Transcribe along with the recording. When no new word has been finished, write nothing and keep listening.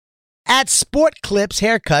At Sport Clips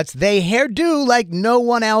Haircuts, they hairdo like no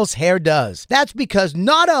one else hair does. That's because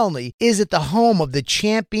not only is it the home of the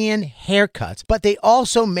champion haircuts, but they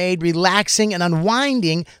also made relaxing and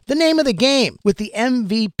unwinding the name of the game. With the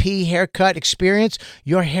MVP haircut experience,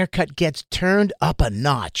 your haircut gets turned up a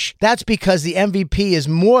notch. That's because the MVP is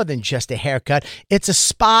more than just a haircut. It's a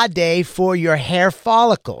spa day for your hair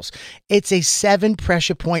follicles. It's a 7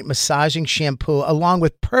 pressure point massaging shampoo along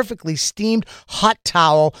with perfectly steamed hot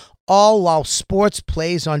towel, all while sports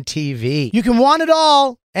plays on TV. You can want it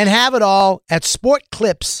all and have it all at Sport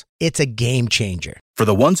Clips. It's a game changer. For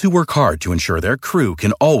the ones who work hard to ensure their crew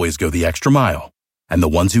can always go the extra mile, and the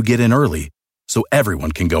ones who get in early so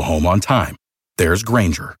everyone can go home on time, there's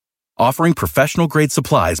Grainger, offering professional-grade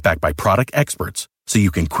supplies backed by product experts so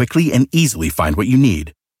you can quickly and easily find what you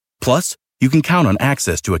need. Plus, you can count on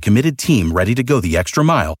access to a committed team ready to go the extra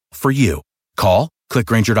mile for you. Call, click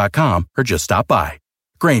Grainger.com, or just stop by.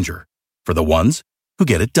 Grainger, for the ones who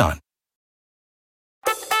get it done.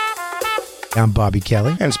 I'm Bobby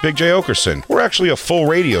Kelly. And it's Big J. Okerson. We're actually a full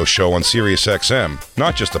radio show on Sirius XM,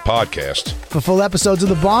 not just a podcast. For full episodes of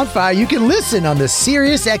The Bonfire, you can listen on the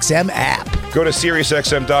Sirius XM app. Go to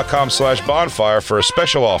SiriusXM.com/bonfire for a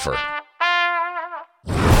special offer.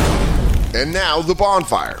 And now, The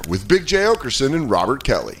Bonfire with Big J. Okerson and Robert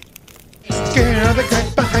Kelly.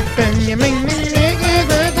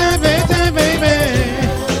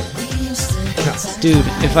 Dude,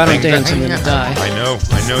 if I don't dance, I'm going to die.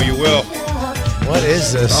 I know you will. What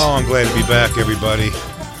is this? Oh, I'm glad to be back, everybody.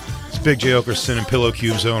 It's Big J. Okerson and Pillow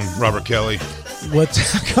Cube's own Robert Kelly. What?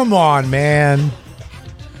 Come on, man.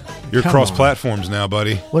 You're cross platforms now,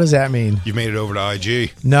 buddy. What does that mean? You've made it over to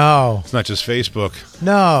IG. No. It's not just Facebook.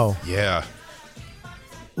 No. Yeah.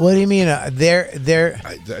 What do you mean?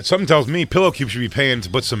 Something tells me Pillow Cube should be paying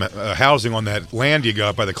to put some housing on that land you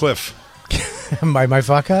got by the cliff. my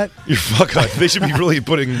fuck hut? Your fuck hut. They should be really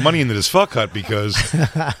putting money into this fuck hut because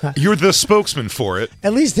you're the spokesman for it.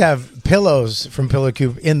 At least have pillows from Pillow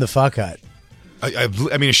Cube in the fuck hut. I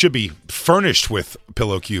mean, it should be furnished with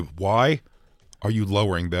Pillow Cube. Why are you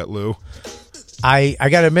lowering that, Lou? I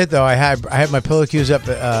got to admit, though, I had my Pillow Cubes up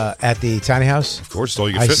at the tiny house. Of course, it's all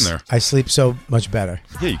you can fit in there. I sleep so much better.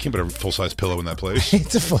 Yeah, you can't put a full-size pillow in that place.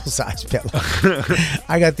 It's a full-size pillow.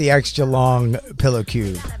 I got the extra long Pillow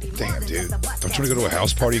Cube. Damn, dude. Don't you want to go to a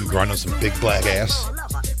house party and grind on some big black ass?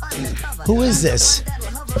 Who is this?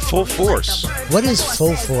 Full Force. What is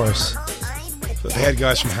Full Force? They had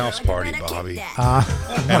guys from House Party, Bobby.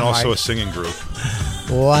 And also a singing group.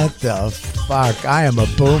 What the fuck? I am a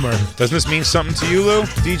boomer. Doesn't this mean something to you, Lou?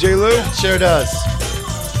 DJ Lou? Sure does.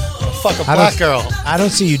 Fuck a black girl. I don't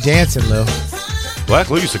see you dancing, Lou. Black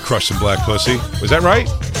Lou used to crush some black pussy. Was that right?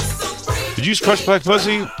 Did you used to crush black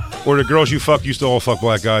pussy? Or the girls you fuck used to all fuck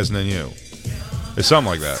black guys and then you? It's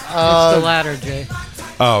something like that. It's the latter, Jay.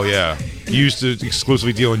 Oh, yeah. You used to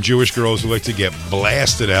exclusively deal in Jewish girls who like to get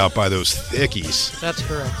blasted out by those thickies. That's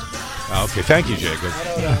correct. Okay, thank you, Jacob.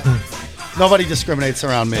 Nobody discriminates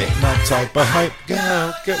around me. Were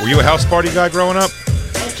you a house party guy growing up?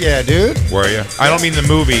 Yeah, dude. Were you? I don't mean the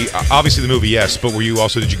movie. Obviously the movie, yes. But were you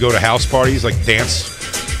also? Did you go to house parties, like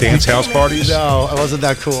dance house parties? No, I wasn't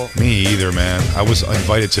that cool. Me either, man. I was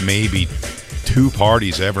invited to maybe 2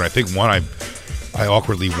 parties ever. I think one I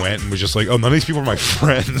awkwardly went and was just like, oh, none of these people are my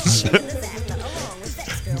friends.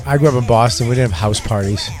 I grew up in Boston. We didn't have house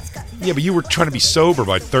parties. Yeah, but you were trying to be sober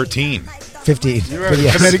by 13. 15. You're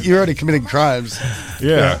already committing crimes.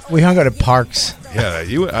 Yeah. We hung out at parks. Yeah,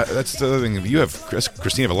 that's the other thing. You have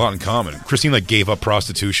Christine have a lot in common. Christine gave up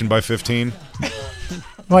prostitution by 15.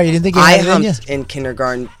 Why, you didn't think you I had it in you? humped in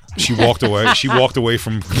kindergarten. She walked away. She walked away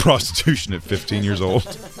from prostitution at 15 years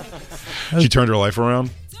old. She turned her life around.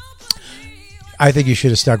 I think you should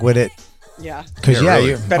have stuck with it. Yeah. Because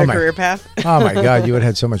really. Better career path. Oh my God, you would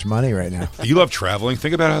have had so much money right now. You love traveling.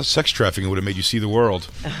 Think about how sex trafficking would have made you see the world.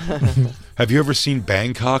 Have you ever seen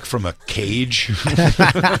Bangkok from a cage?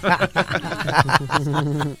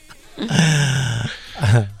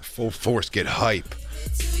 Full Force, get hype.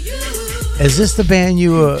 Is this the band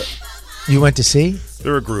you went to see?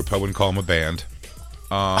 They're a group. I wouldn't call them a band.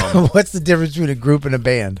 What's the difference between a group and a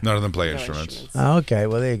band? None of them play instruments. Oh, okay,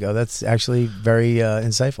 well there you go. That's actually very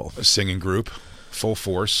insightful. A singing group, Full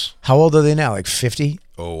Force. How old are they now? Like 50?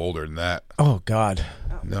 Oh, older than that. Oh God.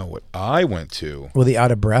 No, what I went to. Were they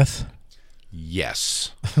out of breath?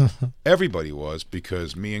 Yes. Everybody was,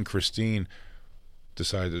 because me and Christine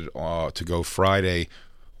decided to go Friday.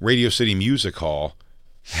 Radio City Music Hall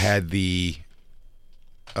had the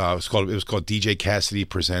it was called DJ Cassidy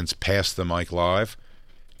Presents Pass the Mic Live,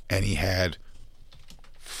 and he had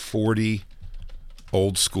 40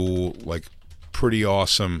 old school, like pretty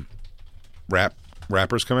awesome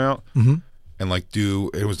rappers come out and like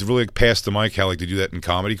it was really like pass the mic how like they do that in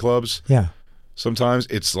comedy clubs. Yeah. Sometimes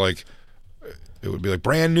it's like it would be like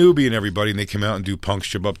Brand Newbie and everybody, and they come out and do Punk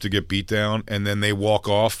Ship Up to Get Beat Down, and then they walk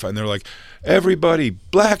off and they're like, everybody,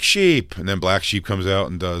 Black Sheep, and then Black Sheep comes out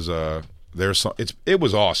and does their song. It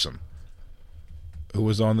was awesome. Who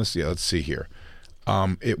was on this? Yeah, let's see here.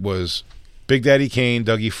 It was Big Daddy Kane,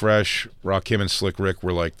 Dougie Fresh, Rakim, and Slick Rick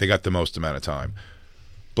were like, they got the most amount of time.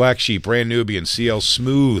 Black Sheep, Brand Newbie, and CL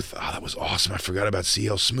Smooth. Oh, that was awesome. I forgot about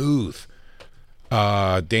CL Smooth.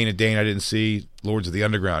 Dana Dane, I didn't see. Lords of the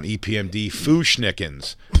Underground, EPMD,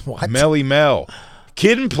 Fooshnickens, Melly Mel,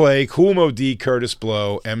 Kid and Play, Kool Mo D, Curtis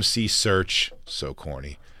Blow, MC Search. So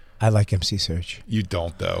corny. I like MC Search. You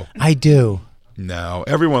don't, though. I do. No,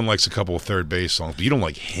 everyone likes a couple of Third Base songs, but you don't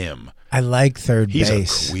like him. I like Third He's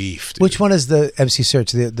Base. a queef, dude. Which one is the MC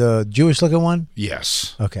Search? The Jewish looking one?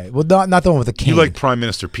 Yes. Okay. Well, not the one with the cane. You like Prime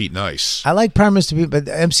Minister Pete Nice. I like Prime Minister Pete, but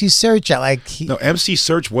MC Search, I like. No, MC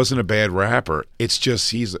Search wasn't a bad rapper. It's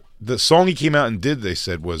just the song he came out and did, they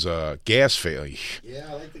said, was Gas Face. Yeah,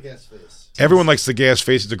 I like the Gas Face. Everyone likes the Gas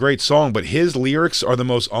Face. It's a great song, but his lyrics are the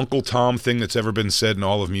most Uncle Tom thing that's ever been said in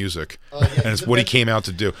all of music. And it's what he came out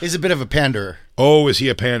to do. He's a bit of a panderer. Oh, is he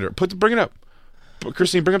a pander? Bring it up.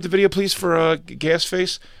 Christine, bring up the video, please, for Gas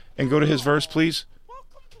Face, and go to his verse, please.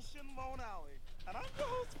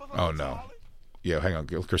 Oh, no. Yeah, hang on.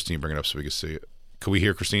 Christine, bring it up so we can see it. Can we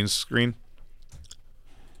hear Christine's screen?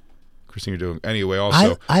 Christine, you're doing... Anyway,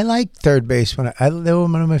 also... I like Third Base. They were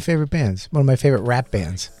one of my favorite bands. One of my favorite rap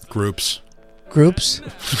bands. Groups.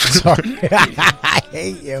 Sorry. I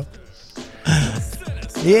hate you.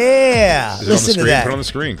 Yeah. Listen to that. Put it on the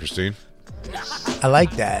screen, Christine. I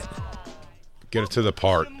like that. Get it to the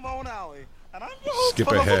part. Skip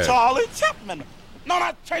ahead. Charlie Chapman. No,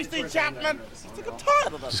 not Tracy Chapman.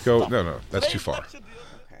 Just go. No. That's too far.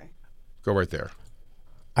 Go right there.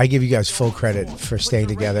 I give you guys full credit for staying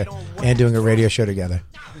together and doing a radio show together.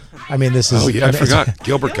 I mean, this is... Oh, yeah, I forgot.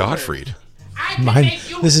 Gilbert Gottfried.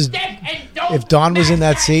 This is... If Don was in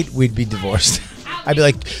that seat, we'd be divorced. I'd be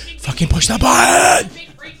like, fucking push the button!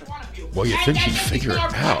 Well, you think he'd figure it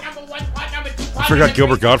out. I forgot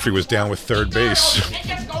Gilbert Gottfried was down with Third Base.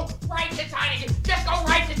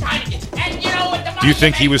 Do you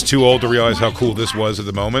think he was too old to realize how cool this was at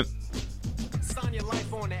the moment?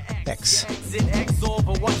 X.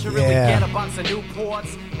 Yeah.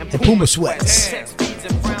 And Puma sweats.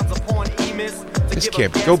 This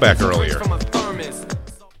can't go back earlier.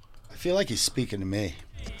 I feel like he's speaking to me.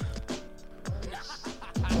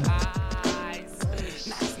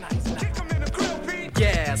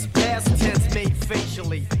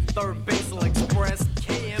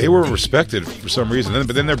 They were respected for some reason,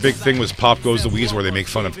 but then their big thing was Pop Goes the Weasel, where they make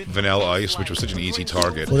fun of Vanilla Ice, which was such an easy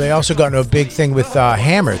target. Well, they also got into a big thing with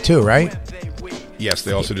Hammer too, right? Yes,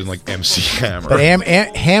 they also did like MC Hammer. But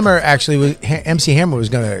Hammer actually was MC Hammer was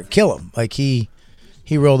gonna kill him. Like he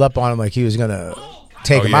rolled up on him like he was gonna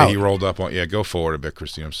take him out. He rolled up on. Yeah, go forward a bit,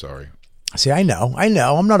 Christine. I'm sorry. See, I know.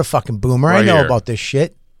 I'm not a fucking boomer. Right I know here. about this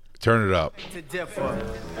shit. Turn it up.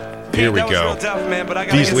 Here we go.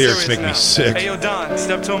 These lyrics make me sick. Hey, yo, Don,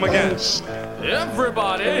 step to him again.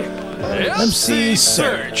 Everybody, MC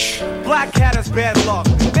Search. Black cat is bad luck.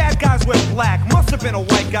 Bad guys wear black. Must have been a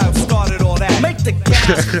white guy who started all that. Make the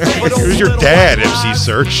gas. Who's your dad, MC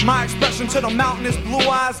Search? My expression to the mountain is blue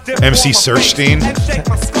eyes. MC Searchstein. And shake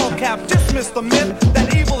my skull cap. Dismiss the myth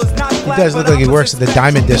that evil is not black. He does look like he works at the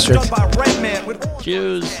Diamond District.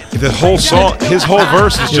 Jews. The whole song, his whole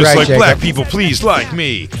verse is You're just right, like, Jacob. black people, please like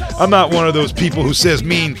me. I'm not one of those people who says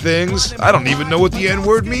mean things. I don't even know what the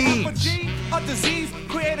N-word means. A disease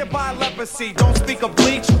created by leprosy. Don't speak of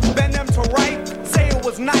bleach. Bend them to right. Say it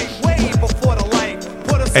was night way before the light.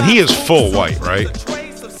 And he is full white, right?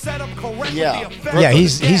 Yeah. Yeah,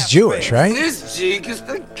 he's Jewish, right? This jig is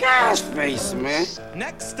the gas face, man.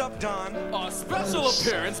 Next up, Don. A special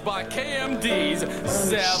appearance by KMD's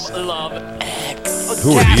Zev Love X.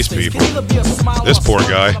 Who are these people? This poor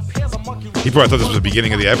guy. He probably thought this was the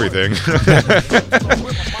beginning of the everything.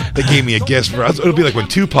 They gave me a guest. It'll be like when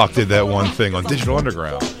Tupac did that one thing on Digital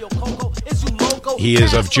Underground. He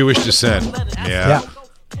is of Jewish descent. Yeah.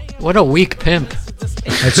 What a weak pimp.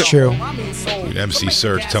 That's true. Dude, MC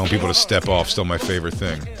Search telling people to step off, still my favorite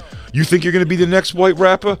thing. You think you're going to be the next white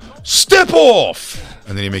rapper? Step off!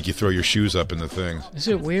 And then you make you throw your shoes up in the thing. Is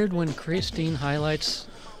it weird when Christine highlights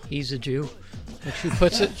he's a Jew? Like she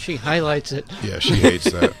puts it, she highlights it. Yeah, she hates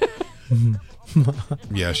that.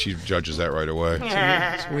 Yeah, she judges that right away.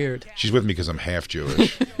 It's weird. She's with me because I'm half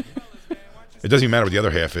Jewish. It doesn't even matter what the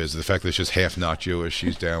other half is. The fact that it's just half not Jewish,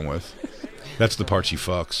 she's down with. That's the part she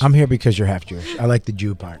fucks. I'm here because you're half Jewish. I like the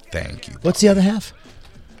Jew part. Thank you. What's the other half?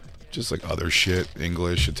 Just like other shit,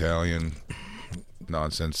 English, Italian,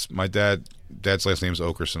 nonsense. My dad's last name's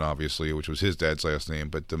Okerson, obviously, which was his dad's last name,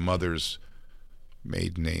 but the mother's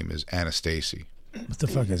maiden name is Anastasi. What the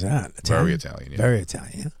fuck is that? Very Italian, yeah. Very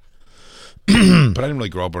Italian. But I didn't really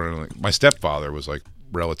grow up around. Like, my stepfather was like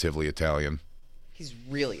relatively Italian. He's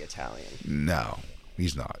really Italian. No,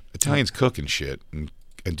 he's not. Italians cook and shit and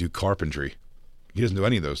do carpentry. He doesn't do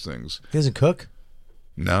any of those things. He doesn't cook?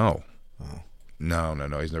 No. Oh. No.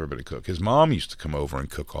 He's never been a cook. His mom used to come over and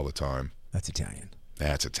cook all the time. That's Italian.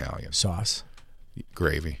 That's Italian. Sauce.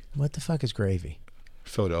 Gravy. What the fuck is gravy?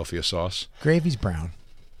 Philadelphia sauce. Gravy's brown.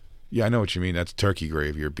 Yeah, I know what you mean. That's turkey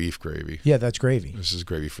gravy or beef gravy. Yeah, that's gravy. This is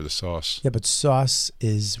gravy for the sauce. Yeah, but sauce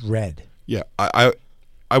is red. Yeah, I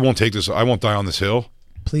won't take this. I won't die on this hill.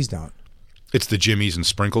 Please don't. It's the Jimmy's and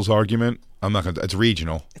sprinkles argument. I'm not gonna. It's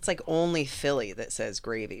regional. It's like only Philly that says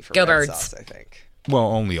gravy for Go red Birds. sauce, I think. Well,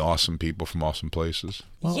 only awesome people from awesome places.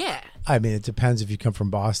 Well, Yeah. I mean, it depends. If you come from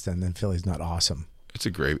Boston, then Philly's not awesome. It's a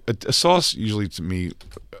gravy. A sauce usually to me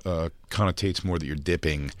connotates more that you're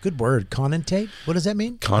dipping. Good word. Connotate? What does that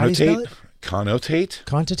mean? How do you spell Connotate. it? Connotate.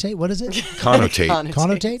 Connotate? What is it? Connotate.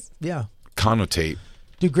 Connotate? Yeah. Connotate.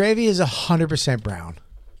 Dude, gravy is 100% brown.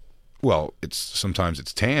 Well, sometimes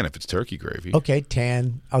it's tan if it's turkey gravy. Okay,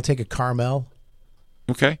 tan. I'll take a caramel.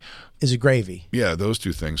 Okay. Is a gravy. Yeah, those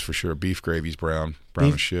two things for sure. Beef gravy's brown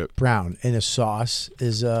as shit. Brown. And a sauce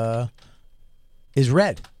is red.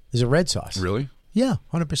 Is a red sauce. Really? Yeah,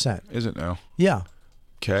 100%. Is it now? Yeah,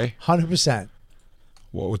 Okay. 100%.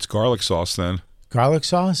 Well, what's garlic sauce then? Garlic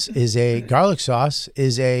sauce is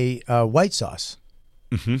a white sauce.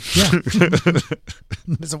 Mm-hmm.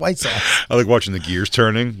 Yeah, it's a white sauce. I like watching the gears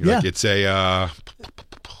turning. You're like, Yeah. it's a.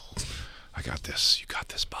 I got this. You got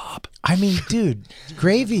this, Bob. I mean, dude,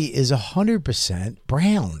 gravy is 100%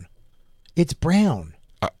 brown. It's brown.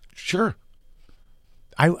 Sure.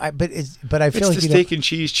 But I feel It's like the steak and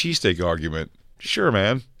cheese cheesesteak argument. Sure,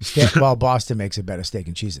 man. Well, Boston makes a better steak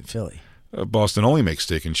and cheese than Philly. Boston only makes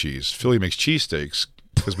steak and cheese. Philly makes cheesesteaks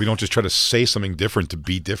because we don't just try to say something different to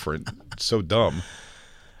be different. It's so dumb.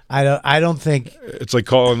 I don't think It's like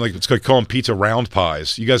calling pizza round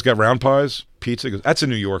pies. You guys got round pies? Pizza? That's a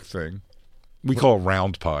New York thing. We call it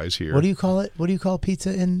round pies here. What do you call it? What do you call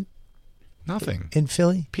pizza in Nothing. in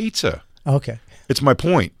Philly? Pizza. Okay, It's my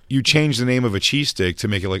point. You change the name of a cheesesteak to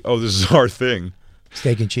make it like, oh, this is our thing.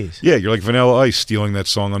 steak and cheese. Yeah, you're like Vanilla Ice stealing that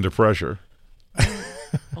song Under Pressure.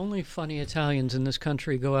 Only funny Italians in this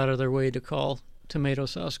country go out of their way to call tomato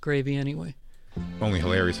sauce gravy anyway. Only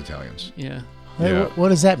hilarious Italians. Yeah. Hey, Yeah. what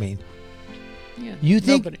does that mean? Yeah. You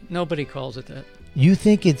think nobody calls it that. you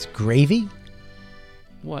think it's gravy?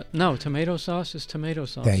 What? No, tomato sauce is tomato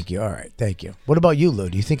sauce. Thank you. All right, thank you. What about you, Lou?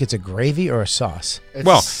 Do you think it's a gravy or a sauce?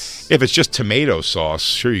 Well, if it's just tomato sauce,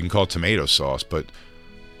 sure, you can call it tomato sauce, but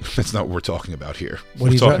that's not what we're talking about here. What are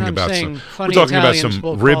We're you talking talking- about I'm saying we're funny talking about Italians some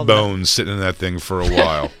will rib call that. bones sitting in that thing for a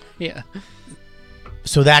while. Yeah.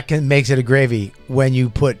 So that makes it a gravy when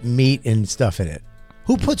you put meat and stuff in it.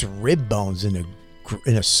 Who puts rib bones in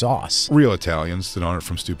a sauce? Real Italians that aren't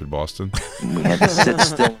from stupid Boston.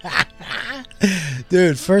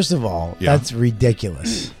 Dude, first of all, Yeah. that's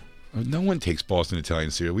ridiculous. No one takes Boston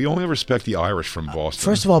Italian seriously. We only respect the Irish from Boston.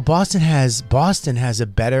 First of all, Boston has a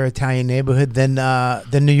better Italian neighborhood than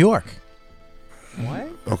New York. What?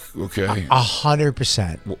 Okay.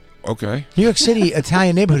 100%. Okay. New York City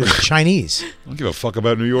Italian neighborhood is Chinese. I don't give a fuck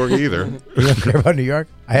about New York either. You don't care about New York?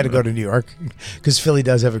 I had to go to New York because Philly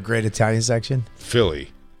does have a great Italian section.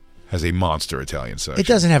 Philly has a monster Italian section. It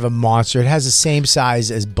doesn't have a monster. It has the same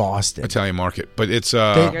size as Boston. Italian market, but it's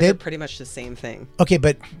They're pretty much the same thing. Okay,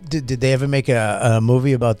 but did they ever make a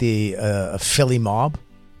movie about the Philly mob?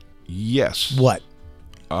 yes. What?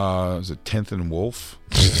 Is it 10th and Wolf?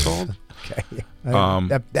 It's called. Okay.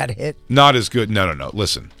 That hit. Not as good. No.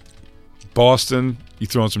 Listen, Boston. You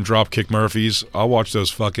throw in some Dropkick Murphys. I'll watch those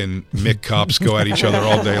fucking Mick cops go at each other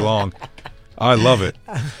all day long. I love it.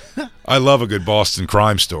 I love a good Boston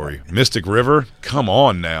crime story. Mystic River. Come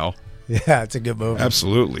on now. Yeah, it's a good movie.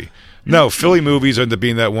 Absolutely. No, Philly movies end up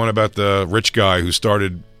being that one about the rich guy who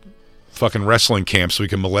started fucking wrestling camps so he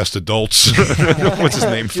can molest adults. What's his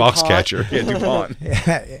name? Foxcatcher. Yeah, DuPont.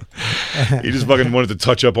 He just fucking wanted to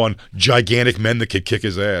touch up on gigantic men that could kick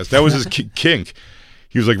his ass. That was his kink.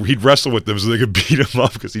 He was like, he'd wrestle with them so they could beat him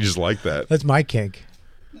up because he just liked that. That's my kink.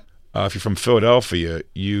 If you're from Philadelphia,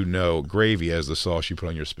 you know gravy as the sauce you put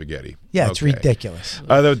on your spaghetti. Yeah, it's ridiculous.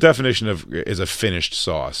 The definition is a finished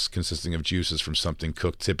sauce consisting of juices from something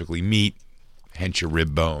cooked, typically meat, hence your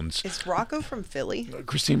rib bones. Is Rocco from Philly?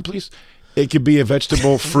 Christine, please. It could be a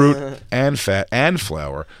vegetable, fruit, and fat, and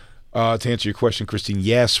flour. To answer your question, Christine,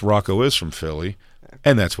 yes, Rocco is from Philly,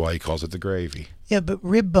 and that's why he calls it the gravy. Yeah, but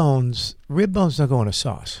rib bones don't go in a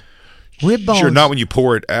sauce. Rib bones. Sure, not when you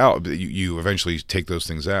pour it out. But you eventually take those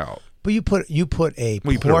things out. But you put Well, pork, you put a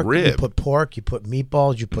rib. you put pork, you put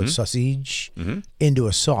meatballs, you put sausage into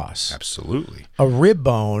a sauce. Absolutely. A rib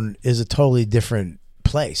bone is a totally different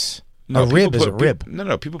place. No, a rib is people a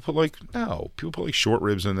rib. People put like short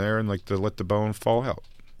ribs in there and like to let the bone fall out.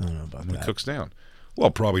 I don't know about when that. it cooks down. Well,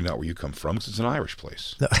 probably not where you come from because it's an Irish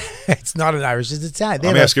place. No, it's not an Irish. It's Italian.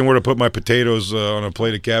 I'm asking where to put my potatoes on a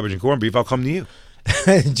plate of cabbage and corned beef. I'll come to you.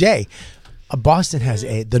 Jay, Boston has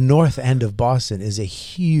the north end of Boston is a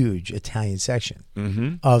huge Italian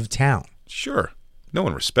section of town. Sure. No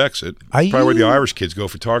one respects it. Are Probably where the you- Irish kids go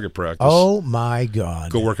for target practice. Oh my God!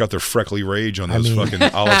 Go work out their freckly rage on those fucking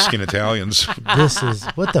olive skin Italians. This is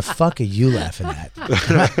what the fuck are you laughing at?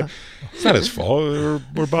 It's not his fault.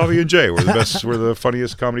 We're Bobby and Jay. We're the best. We're the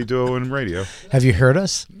funniest comedy duo in radio. Have you heard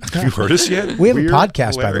us? Have you heard us yet? We have a We're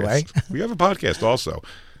podcast, by the way. hilarious. We have a podcast also.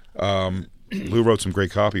 Lou wrote some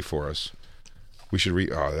great copy for us. We should read.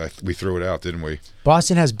 We threw it out, didn't we?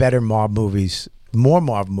 Boston has better mob movies, more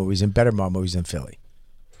mob movies, and better mob movies than Philly.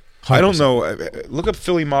 100%. I don't know. Look up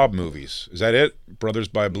Philly mob movies. Is that it? Brothers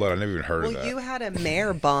by Blood. I never even heard of that. Well, you had a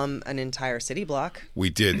mayor bomb an entire city block.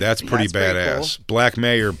 We did. That's pretty That's pretty badass. Black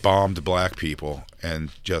mayor bombed black people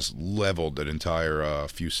and just leveled an entire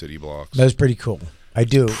few city blocks. That was pretty cool. I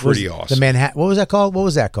do. Pretty Was awesome. The Manhattan. What was that called? What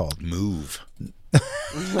was that called? Move.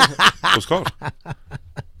 What was it called?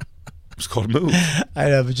 It was called Move. I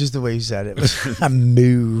know, but just the way you said it was a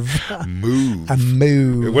move. Move. A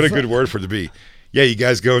move. What a good word for it to be. Yeah, you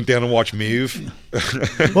guys going down and watch Move?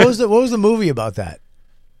 What was the movie about that?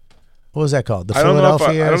 What was that called? The I don't know Philadelphia.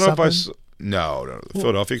 if I or don't know if something? No, the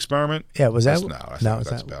Philadelphia Experiment. Yeah, was that? That's no, not was what that's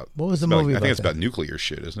that about. What was the It's about, movie? I think about it's that? about nuclear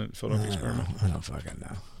shit, isn't it? Philadelphia Experiment. I don't fucking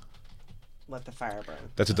know. Let the fire burn.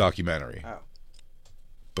 That's a documentary. Oh.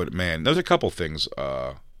 But man, there's a couple things.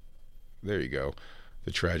 There you go.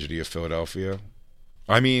 The tragedy of Philadelphia.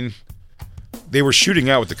 I mean, they were shooting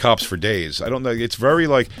out with the cops for days. I don't know. It's very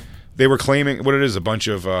like they were claiming what it is. A bunch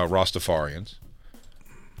of Rastafarians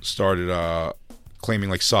started claiming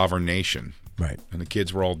like sovereign nation. Right. And the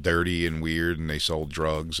kids were all dirty and weird, and they sold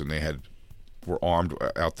drugs, and they were armed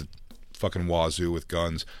out the fucking wazoo with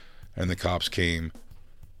guns, and the cops came,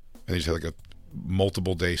 and they just had like a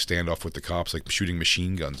multiple day standoff with the cops, like shooting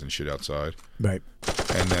machine guns and shit outside. Right.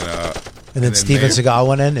 And then And then Steven Seagal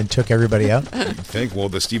went in and took everybody out. I think. Well,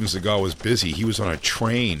 the Steven Seagal was busy. He was on a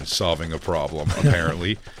train solving a problem,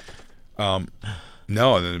 apparently.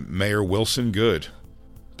 No, and then Mayor Wilson Good,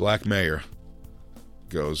 black mayor,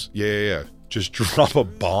 goes, yeah. Just drop a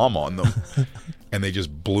bomb on them. And they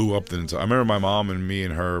just blew up the entire... I remember my mom and me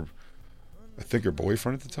and her, I think her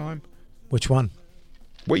boyfriend at the time. Which one?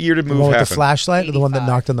 What year did The Move one with happen? the flashlight or the one that 85.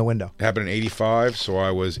 knocked on the window? It happened in 85, so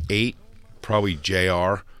I was 8, probably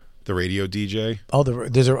JR, the radio DJ. Oh,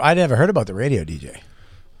 I never heard about the radio DJ.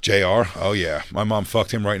 JR, oh yeah. My mom fucked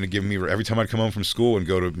him right into giving me, every time I'd come home from school and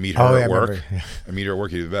go to meet her Oh, yeah, at I work. remember. Yeah. I meet her at work,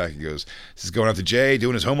 he'd be back. He goes, this is going out to Jay,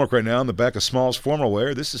 doing his homework right now in the back of Small's formal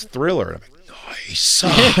wear. This is Thriller. And I'm like, nice.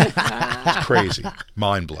 It's crazy.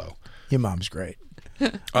 Mind blow. Your mom's great.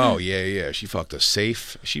 Oh, yeah. She fucked a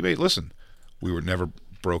safe. Listen, we were never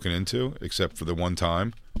broken into except for the one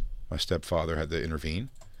time my stepfather had to intervene.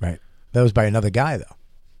 Right. That was by another guy, though.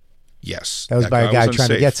 Yes. That was by a guy trying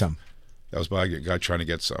to get some. That was by a guy trying to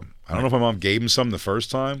get some. I don't know if my mom gave him some the first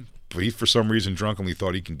time, but he, for some reason, drunkenly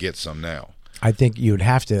thought he can get some now. I think you would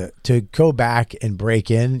have to go back and break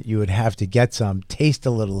in, you would have to get some, taste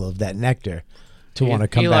a little of that nectar to want to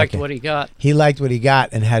come He back liked in. what he got. He liked what he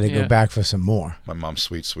got and had to Yeah. go back for some more. My mom's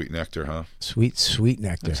sweet nectar, huh? Sweet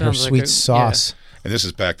nectar. That Her sounds like sweet a- sauce. And this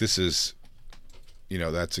is, this is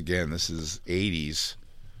 80s.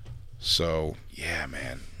 So, yeah,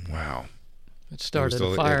 man. Wow. It started the-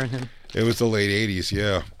 a fire in him. It was the late 80s,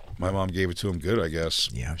 yeah. My mom gave it to him good, I guess.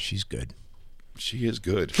 Yeah, she's good. She is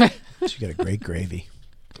good. She got a great gravy.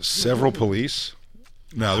 Several police.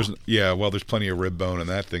 No, there's plenty of rib bone in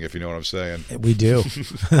that thing, if you know what I'm saying. We do.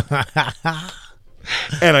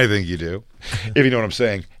 And I think you do. If you know what I'm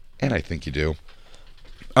saying. And I think you do.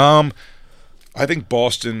 I think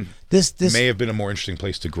Boston This may have been a more interesting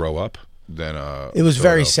place to grow up than It was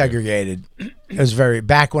very Philadelphia. segregated. It was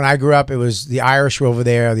back when I grew up. It was the Irish were over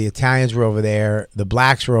there, the Italians were over there, the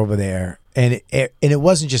blacks were over there, and it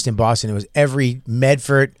wasn't just in Boston. It was every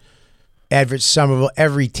Medford, Somerville,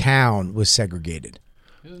 every town was segregated.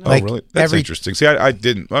 Oh, really? That's interesting. See, I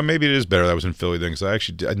didn't. Well, maybe it is better that I was in Philly then,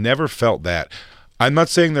 because I never felt that. I'm not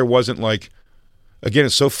saying there wasn't like again,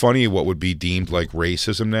 it's so funny what would be deemed like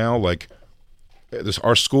racism now. Like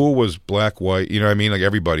our school was black, white. You know what I mean? Like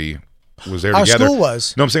everybody was there together. Our school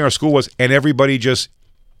was. No, I'm saying our school was, and everybody just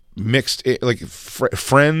mixed. Like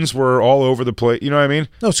friends were all over the place. You know what I mean?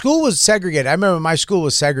 No, school was segregated. I remember my school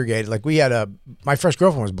was segregated. Like we had my first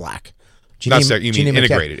girlfriend was black. You mean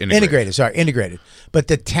integrated. Integrated. But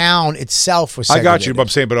the town itself was segregated. I got you, but I'm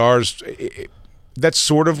saying, but ours, that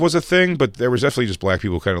sort of was a thing, but there was definitely just black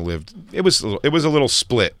people who kind of lived. It was a little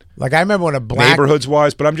split. Like I remember when a black neighborhoods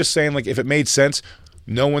wise, but I'm just saying, like if it made sense,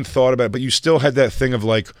 no one thought about it, but you still had that thing of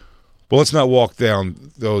like, well, let's not walk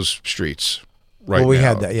down those streets. Right. Well, we now.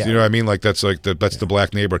 had that. Yeah. You know what I mean? Like that's the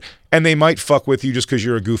black neighborhood, and they might fuck with you just because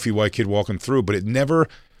you're a goofy white kid walking through, but it never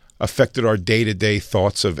affected our day-to-day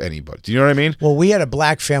thoughts of anybody. Do you know what I mean? Well, we had a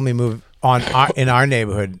black family move in our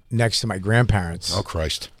neighborhood next to my grandparents. Oh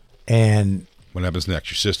Christ! And what happens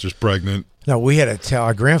next? Your sister's pregnant. No, we had to tell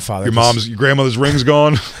our grandfather. Your grandmother's ring's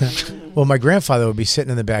gone. Well, my grandfather would be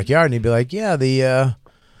sitting in the backyard and he'd be like, "Yeah, the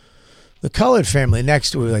colored family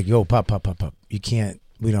next to it." We're like, "Yo, pop, you can't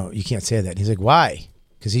say that." And he's like, "Why?"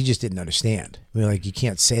 Because he just didn't understand. We were like, "You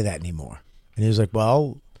can't say that anymore." And he was like,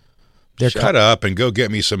 "Well." Shut up and go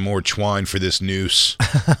get me some more twine for this noose.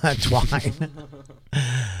 Twine.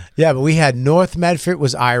 Yeah, but we had North Medford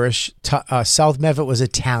was Irish, South Medford was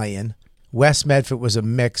Italian, West Medford was a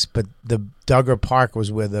mix, but the Duggar Park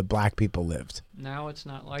was where the black people lived. Now it's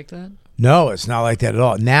not like that? No, it's not like that at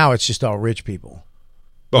all. Now it's just all rich people.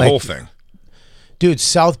 The whole thing. Dude,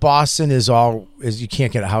 South Boston is you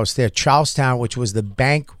can't get a house there. Charlestown, which was the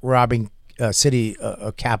bank robbing city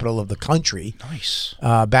capital of the country. Nice.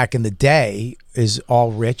 Back in the day, is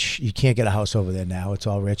all rich. You can't get a house over there now. It's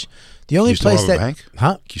all rich. The only Can you place still rob a bank?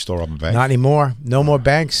 Huh? Can you still rob a bank? Not anymore. No more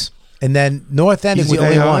banks. And then North End is the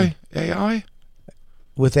only one. AI?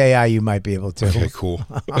 With AI, you might be able to. Okay, cool.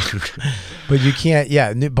 But you can't.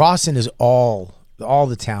 Yeah, Boston is all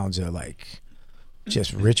the towns are like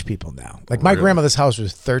just rich people now. Like my grandmother's house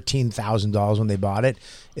was $13,000 when they bought it.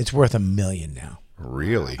 It's worth $1 million now.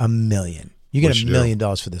 Really? $1 million. You get $1 million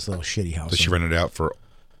for this little shitty house. Does she rent it out for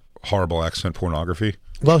horrible accent pornography?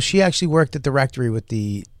 Well, she actually worked at the rectory with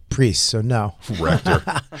the priest, so no.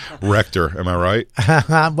 Rector, am I right?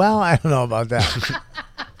 Well, I don't know about that.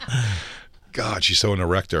 God, she's so an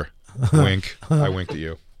erector. Wink. I winked at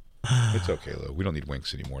you. It's okay, Lou. We don't need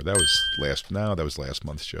winks anymore. That was last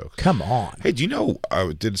month's joke. Come on. Hey, do you know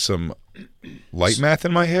I did some light math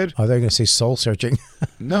in my head? Oh, they're going to say soul searching.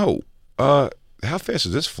 No. How fast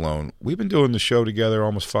has this flown? We've been doing the show together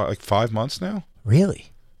almost 5 months now.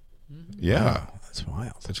 Really? Yeah. Wow, that's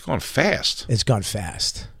wild. It's gone fast. It's gone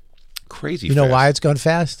fast. Crazy You know why it's gone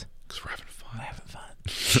fast? Because we're having fun.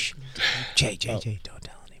 Shh. Jay, don't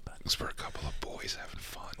tell anybody. Because we're a couple of boys having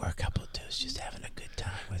fun. We're a couple of dudes just having a good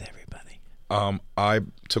time with everybody. I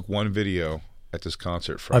took one video at this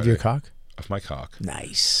concert Friday. Of your cock? Of my cock.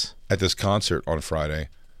 Nice. At this concert on Friday,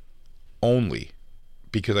 only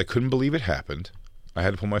because I couldn't believe it happened. I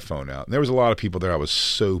had to pull my phone out. And there was a lot of people there I was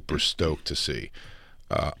super stoked to see.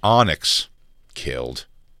 Onyx killed.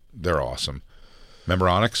 They're awesome. Remember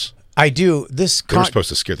Onyx? I do. They were supposed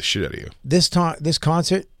to scare the shit out of you. This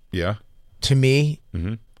concert, yeah, to me,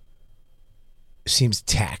 seems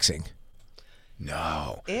taxing.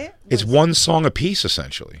 No. It's one song a piece,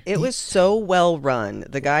 essentially. It was so well run.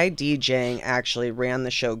 The guy DJing actually ran the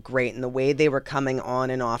show great, and the way they were coming on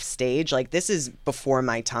and off stage, like, this is before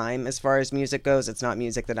my time as far as music goes. It's not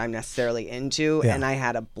music that I'm necessarily into, and I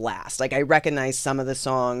had a blast. Like, I recognized some of the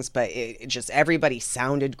songs, but it just, everybody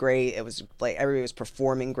sounded great. It was like everybody was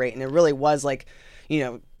performing great, and it really was like, you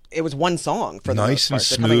know, it was one song for the most part. Nice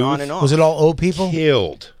and They're coming smooth. on and off. Was it all old people?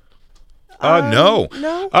 Killed. No.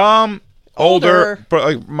 No. Older, but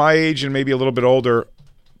like my age and maybe a little bit older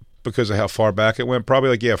because of how far back it went. Probably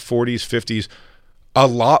like 40s, 50s. A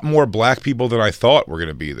lot more black people than I thought were going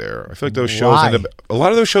to be there. I feel like those shows a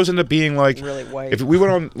lot of those shows end up being like really white. If we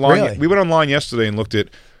went online, we went online yesterday and looked at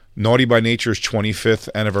Naughty by Nature's 25th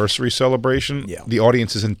anniversary celebration. Yeah. The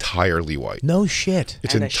audience is entirely white. No shit.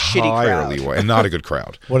 It's And a shitty entirely crowd. white and not a good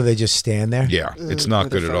crowd. What, do they just stand there? Yeah, it's not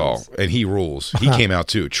with good their at all. phones. And he rules. He came out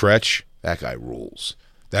too. Tretch, that guy rules.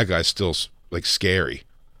 That guy's still like scary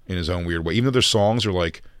in his own weird way. Even though their songs are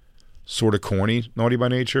like sort of corny, Naughty by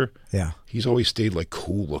Nature. Yeah. He's always stayed like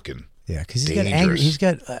cool looking. Yeah, because he's got angry. He's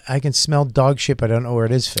got, I can smell dog shit, but I don't know where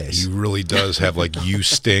it is face. He really does have like, you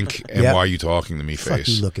stink and Yep. why are you talking to me Fuck face.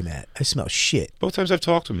 you looking at? I smell shit. Both times I've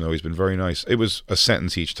talked to him though, he's been very nice. It was a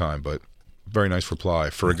sentence each time, but very nice reply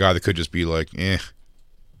for a guy that could just be like, you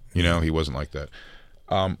know, he wasn't like that.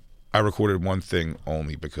 I recorded one thing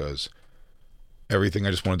only because everything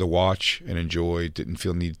I just wanted to watch and enjoy. Didn't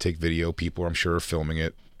feel need to take video. People, I'm sure, are filming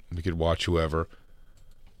it. We could watch whoever.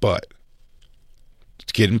 But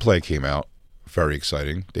Kid and Play came out. Very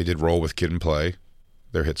exciting. They did Roll with Kid and Play,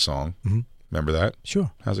 their hit song. Mm-hmm. Remember that?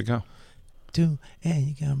 Sure. How's it go? Do and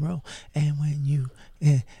you can roll, and when you,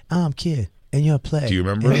 I'm Kid, and you're Play. Do you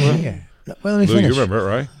remember it? Well, let me Lou, finish. you remember it,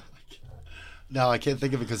 right? No, I can't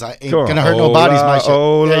think of it because I ain't Come on. gonna hurt nobody's my shit.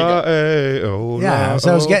 Ola, hey, ola, Yeah, that's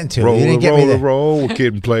what I was getting to. Roll, You didn't get roll, me there. roll,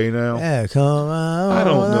 Kid and Play now. Yeah, come on. I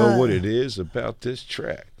don't know what it is about this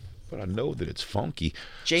track, but I know that it's funky.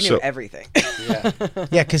 Jay knew everything.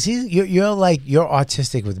 Yeah, because you're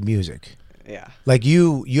autistic with music. Yeah. Like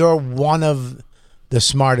you're one of the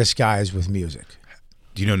smartest guys with music.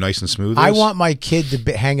 Do you know Nice and Smooth? I want my kid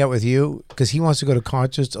to hang out with you because he wants to go to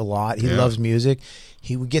concerts a lot. He Yeah. loves music.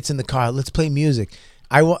 He gets in the car. Let's play music.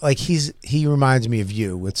 I want he reminds me of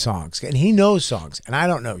you with songs, and he knows songs, and I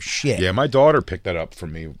don't know shit. Yeah, my daughter picked that up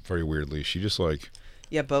from me very weirdly. She just like.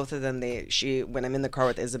 Yeah, both of them. When I'm in the car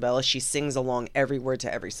with Isabella, she sings along every word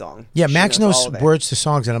to every song. Yeah, She Max all knows of it. words to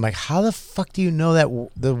songs, and I'm like, how the fuck do you know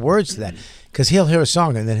the words to that? Because he'll hear a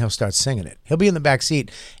song and then he'll start singing it. He'll be in the back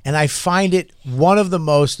seat, and I find it one of the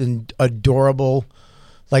most adorable,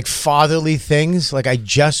 like fatherly things. Like I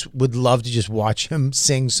just would love to just watch him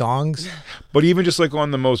sing songs. But even just like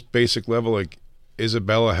on the most basic level, like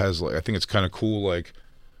Isabella has, like I think it's kind of cool, like.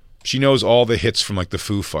 She knows all the hits from like the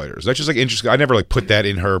Foo Fighters. That's just like interesting. I never like put that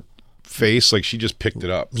in her face. Like she just picked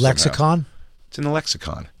it up. Lexicon? Somehow. It's in the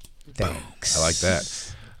lexicon. Thanks. I like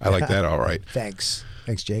that. I like that. All right. Thanks,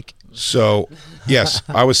 Jake. So yes,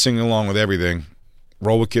 I was singing along with everything.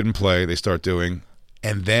 Roll with Kid and Play. They start doing,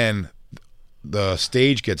 and then the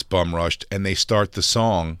stage gets bum rushed, and they start the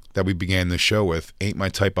song that we began the show with, "Ain't My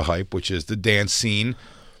Type of Hype," which is the dance scene.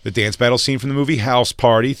 The dance battle scene from the movie House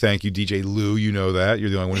Party. Thank you, DJ Lou. You know that. You're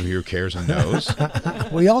the only one who cares and knows.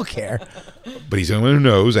 We all care. But he's the only one who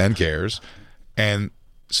knows and cares. And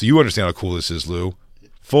so you understand how cool this is, Lou.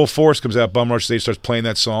 Full Force comes out, Bum Rush Stage starts playing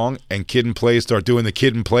that song, and Kid and Play start doing the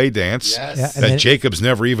Kid and Play dance that Jacob's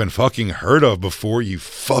never even fucking heard of before, you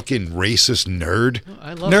fucking racist nerd.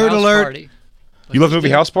 I love Nerd House alert. Party. You love the movie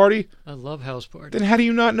House Party? I love House Party. Then how do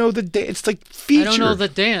you not know the dance? It's like featured. I don't know the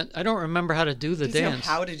dance. I don't remember how to do the Doesn't know dance.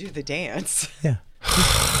 how to do the dance. Yeah.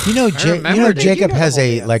 You know, remember that. Jacob You know has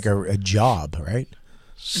the whole a job, right?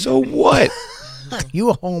 So what? You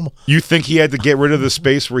a home? You think he had to get rid of the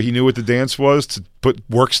space where he knew what the dance was to put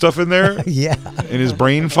work stuff in there? Yeah. In his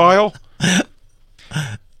brain file?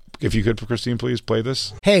 If you could, Christine, please play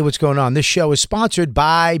this. Hey, what's going on? This show is sponsored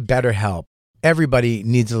by BetterHelp. Everybody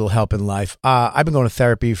needs a little help in life. I've been going to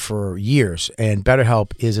therapy for years, and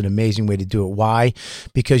BetterHelp is an amazing way to do it. Why?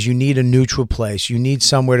 Because you need a neutral place. You need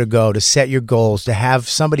somewhere to go to set your goals, to have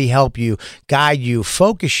somebody help you, guide you,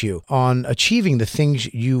 focus you on achieving the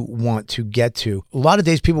things you want to get to. A lot of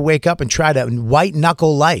days people wake up and try to white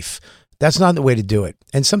knuckle life. That's not the way to do it.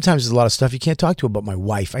 And sometimes there's a lot of stuff you can't talk to about my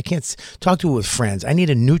wife. I can't talk to her with friends. I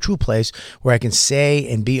need a neutral place where I can say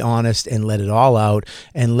and be honest and let it all out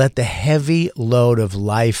and let the heavy load of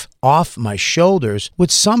life off my shoulders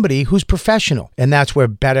with somebody who's professional. And that's where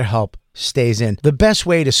BetterHelp stays in. The best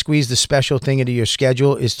way to squeeze the special thing into your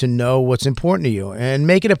schedule is to know what's important to you and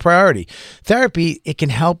make it a priority. Therapy, it can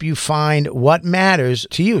help you find what matters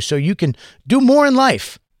to you so you can do more in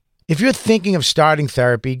life. If you're thinking of starting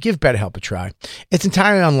therapy, give BetterHelp a try. It's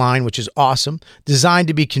entirely online, which is awesome, designed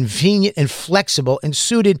to be convenient and flexible and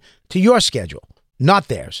suited to your schedule, not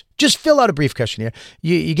theirs. Just fill out a brief questionnaire.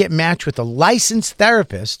 You get matched with a licensed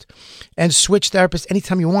therapist and switch therapists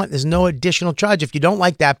anytime you want. There's no additional charge. If you don't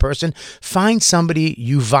like that person, find somebody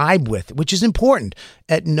you vibe with, which is important,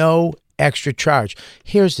 at no extra charge.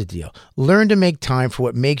 Here's the deal. Learn to make time for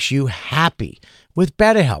what makes you happy with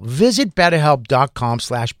BetterHelp. Visit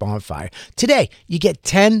BetterHelp.com/bonfire. Today, you get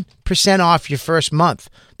 10% off your first month.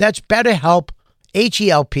 That's BetterHelp,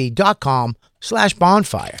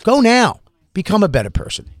 HELP.com/bonfire. Go now. Become a better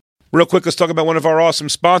person. Real quick, let's talk about one of our awesome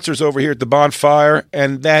sponsors over here at the Bonfire,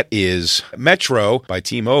 and that is Metro by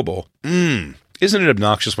T-Mobile. Isn't it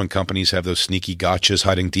obnoxious when companies have those sneaky gotchas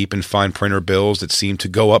hiding deep in fine printer bills that seem to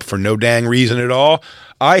go up for no dang reason at all?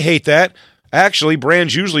 I hate that. Actually,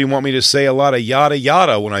 brands usually want me to say a lot of yada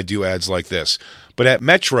yada when I do ads like this. But at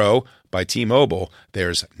Metro by T-Mobile,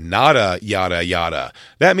 there's nada yada yada.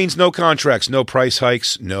 That means no contracts, no price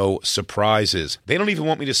hikes, no surprises. They don't even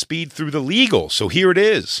want me to speed through the legal, so here it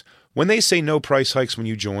is. When they say no price hikes when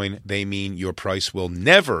you join, they mean your price will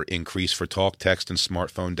never increase for talk, text, and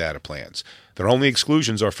smartphone data plans. Their only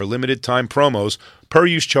exclusions are for limited time promos,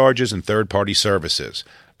 per-use charges, and third-party services.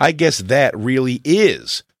 I guess that really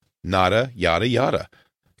is nada yada yada.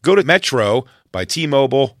 Go to Metro by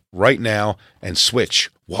T-Mobile right now and switch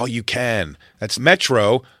while you can. That's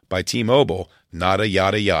Metro by T-Mobile, nada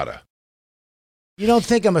yada yada. You don't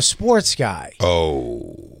think I'm a sports guy.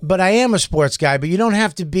 Oh. But I am a sports guy, but you don't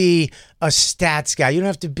have to be a stats guy. You don't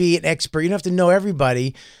have to be an expert. You don't have to know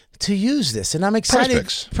everybody to use this. And I'm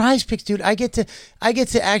excited. Prize Picks, dude. I get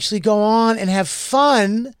to actually go on and have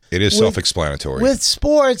fun. It is self-explanatory. With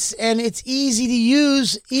sports, and it's easy to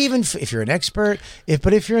use, even if you're an expert.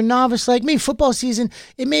 But if you're a novice like me, football season,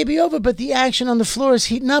 it may be over, but the action on the floor is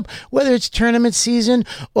heating up. Whether it's tournament season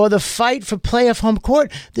or the fight for playoff home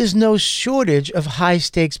court, there's no shortage of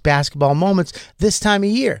high-stakes basketball moments this time of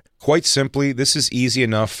year. Quite simply, this is easy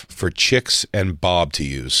enough for Chicks and Bob to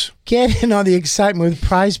use. Get in on the excitement with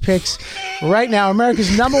Prize Picks right now,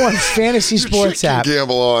 America's #1 fantasy sports app.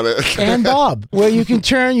 Gamble on it. And Bob, where you can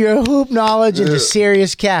turn your hoop knowledge into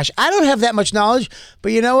serious cash. I don't have that much knowledge,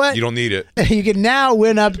 but you know what? You don't need it. You can now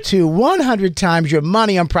win up to 100 times your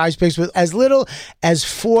money on Prize Picks with as little as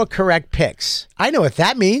 4 correct picks. I know what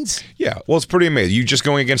that means. Yeah, well, it's pretty amazing. You're just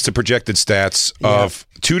going against the projected stats of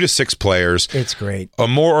 2 to 6 players. It's great.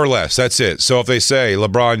 More or less. That's it. So if they say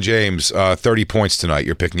LeBron James, 30 points tonight,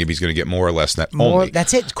 you're picking if he's going to get more or less than that. More, only.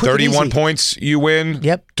 that's it. Quick 31 and easy. points, you win.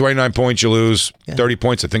 Yep. 29 points, you lose. 30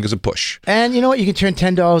 points, I think, is a push. And you know what? You can turn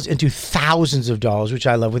 $10 into thousands of dollars, which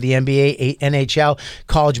I love, with the NBA, NHL,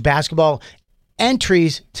 college basketball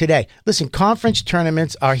entries today. Listen, conference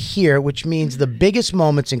tournaments are here, which means the biggest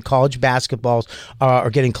moments in college basketballs are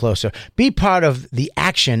getting closer. Be part of the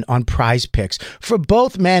action on Prize Picks for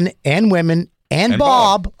both men and women and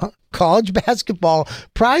Bob. College basketball.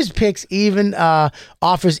 Prize Picks even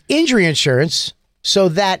offers injury insurance so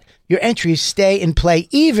that your entries stay in play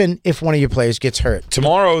even if one of your players gets hurt.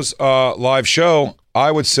 Tomorrow's live show, I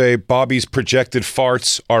would say Bobby's projected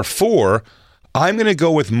farts are 4. I'm going to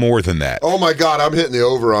go with more than that. Oh, my God. I'm hitting the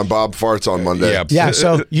over on Bob Farts on Monday. Yeah,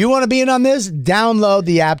 so you want to be in on this? Download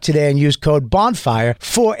the app today and use code BONFIRE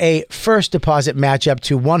for a first deposit match up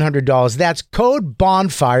to $100. That's code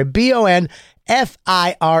BONFIRE, BONFIRE,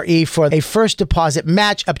 for a first deposit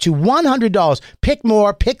match up to $100. Pick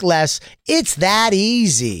more, pick less. It's that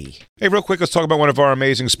easy. Hey, real quick, let's talk about one of our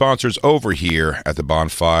amazing sponsors over here at the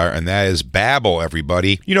Bonfire, and that is Babbel,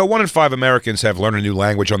 everybody. You know, 1 in 5 Americans have learned a new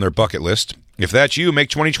language on their bucket list. If that's you, make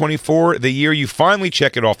 2024 the year you finally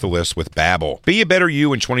check it off the list with Babbel. Be a better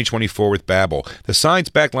you in 2024 with Babbel, the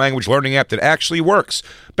science-backed language learning app that actually works.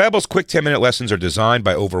 Babbel's quick 10-minute lessons are designed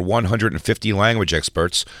by over 150 language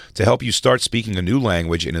experts to help you start speaking a new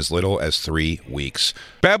language in as little as 3 weeks.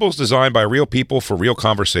 Babbel's designed by real people for real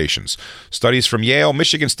conversations. Studies from Yale,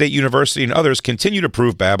 Michigan State University, and others continue to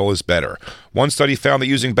prove Babbel is better. One study found that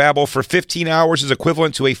using Babbel for 15 hours is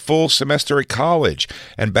equivalent to a full semester at college,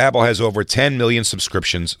 and Babbel has over 10 million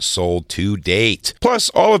subscriptions sold to date. Plus,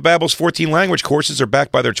 all of Babbel's 14 language courses are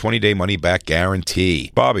backed by their 20-day money-back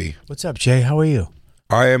guarantee. Bobby. What's up, Jay? How are you?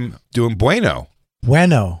 I am doing bueno.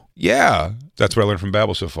 Bueno. Yeah, that's what I learned from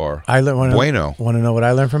Babbel so far. I learned bueno. Want to know what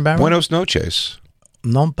I learned from Babbel? Buenos noches.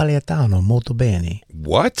 Non parliamo molto bene.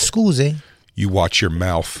 What? Scusi. You watch your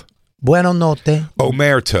mouth. Buono notte.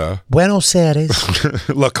 Omerta. Buenos Aires.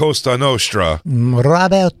 La Costa Nostra.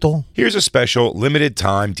 Roberto. Here's a special limited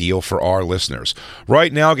time deal for our listeners.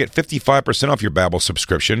 Right now, get 55% off your Babbel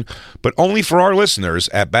subscription, but only for our listeners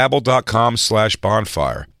at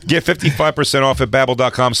Babbel.com/bonfire. Get 55% off at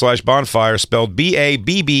Babbel.com/bonfire, spelled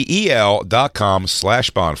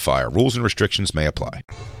BABBEL.com/bonfire. Rules and restrictions may apply.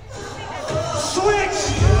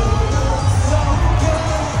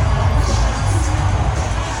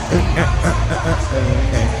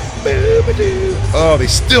 Oh, they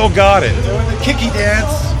still got it. Doing the kicky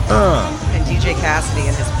dance. And DJ Cassidy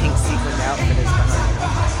in his pink sequined outfit is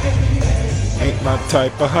behind. Ain't my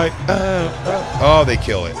type of hype. Oh, they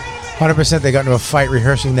kill it. 100% they got into a fight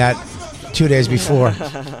rehearsing that 2 days before.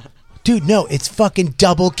 Dude, no, it's fucking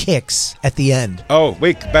double kicks at the end. Oh,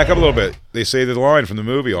 wait, back up a little bit. They say the line from the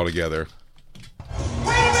movie altogether. Wait a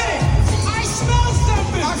minute! I smell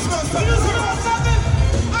something! I smell something! You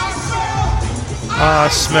smell something? I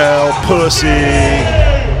smell pussy.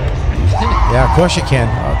 Yeah, of course you can.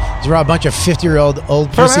 There are a bunch of 50-year-old old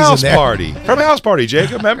From pussies House in there. Party. From House Party,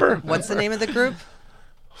 Jacob, remember? What's the name of the group?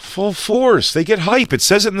 Full Force. They get hype. It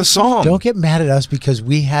says it in the song. Don't get mad at us because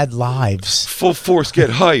we had lives. Full Force get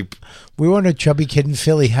hype. We were in a chubby kid in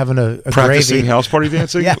Philly having a Practicing gravy. house party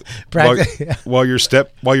dancing? Yeah. While your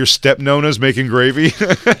step Nona's making gravy.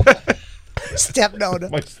 Step Nona.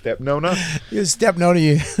 My step Nona? You step Nona.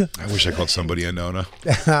 You. I wish I called somebody a Nona.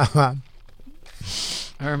 I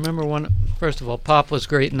remember one. First of all, Pop was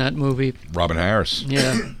great in that movie. Robin Harris.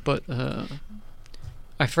 Yeah, but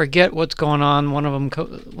I forget what's going on. One of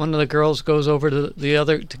the girls goes over to the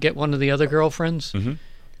other to get one of the other girlfriends, Mm-hmm.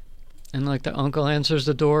 and like the uncle answers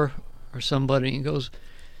the door or somebody and goes,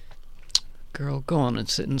 "Girl, go on and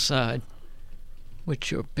sit inside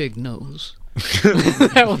with your big nose."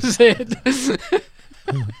 That was it.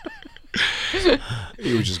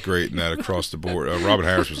 He was just great in that across the board. Robin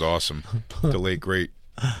Harris was awesome. The late great,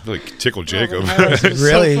 like tickled Jacob.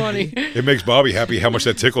 Really? So funny. It makes Bobby happy how much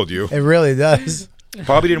that tickled you. It really does.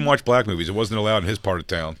 Bobby didn't watch black movies. It wasn't allowed in his part of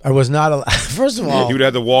town. I was not allowed. First of all, He would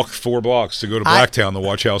have to walk 4 blocks to go to Blacktown to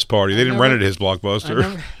watch House Party. They didn't rent it at his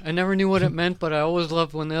Blockbuster. I never knew what it meant, but I always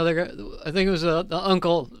loved when the other guy, I think it was the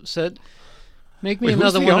uncle, said, "Make me Wait, who's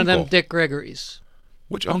another the one of them uncle? Dick Gregory's."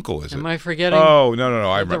 Which uncle is it? Am I forgetting? Oh, no.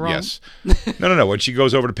 I The remember. wrong- Yes. No. When she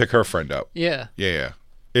goes over to pick her friend up. Yeah, Yeah.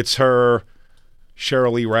 It's her,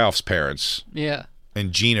 Cheryl Lee Ralph's parents, yeah.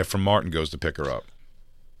 and Gina from Martin goes to pick her up.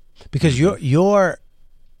 because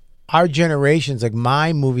our generations, like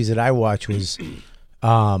my movies that I watch was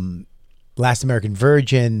Last American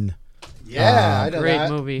Virgin. Yeah, I know Great that.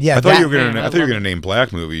 movie. Yeah, I thought you were Man, gonna. I I thought you were love gonna name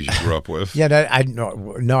black movies you grew up with. Yeah,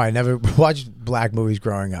 no, I never watched black movies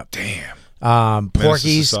growing up. Damn. Menace to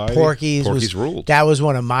Porky's Society? was ruled. that was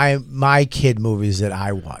one of my kid movies that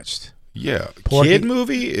I watched. Yeah. Porky- Kid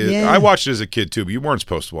movie. Yeah. I watched it as a kid too, but you weren't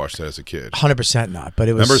supposed to watch that as a kid. 100% not, but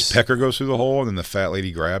it was. Remember, Pecker goes through the hole, and then the fat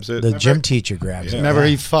lady grabs it. the gym teacher grabs it. Remember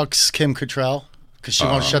he fucks Kim Cattrall because she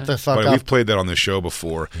won't shut the fuck But up. we've played that on this show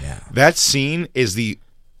before. Yeah. That scene is the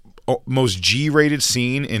most G-rated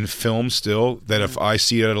scene in film still. That if I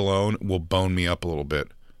see it alone, will bone me up a little bit.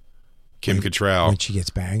 Kim Cattrall when she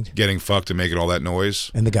gets banged getting fucked and making all that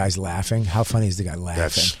noise. and the guy's laughing. How funny is the guy laughing?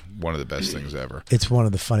 That's one of the best things ever. It's one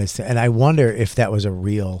of the funniest things. And I wonder if that was a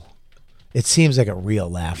real. It seems like a real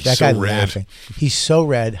laugh. He's That so guy red. laughing. He's so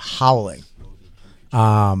red, howling.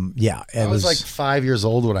 Yeah, it I was like 5 years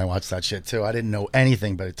old when I watched that shit too. I didn't know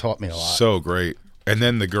anything, but it taught me a lot. So great. And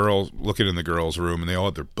then the girls looking in the girls' room, and they all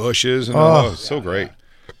had their bushes, and all. It was so great.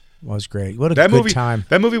 was great. What a That good movie, time.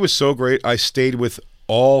 That movie was so great. I stayed with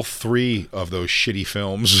all 3 of those shitty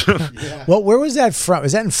films. Well, where was that from?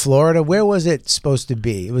 Is that in Florida? Where was it supposed to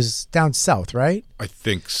be? It was down south, right? I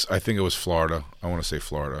think it was Florida. I want to say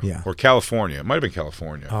Florida. Yeah. Or California. It might have been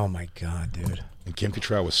California. Oh my God, dude. And Kim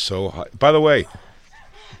Cattrall was so hot. By the way,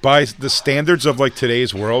 by the standards of like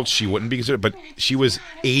today's world, she wouldn't be considered, but she was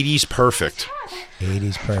 80s perfect.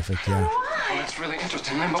 80s perfect, yeah. Oh, that's really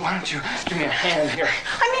interesting, man, but why don't you give me a hand here?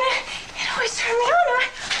 I mean, it always turned me on.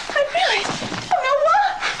 I really don't know why.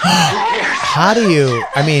 How do you,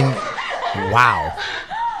 I mean, wow.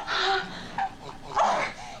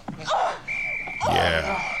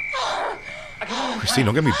 Yeah. Christine,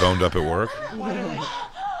 don't get me boned up at work. Why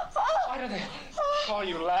do they call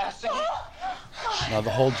you Lassie? Now the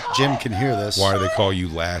whole gym can hear this. Why do they call you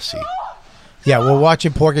Lassie? Yeah, we're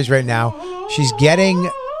watching Porky's right now. She's getting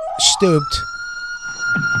stooped,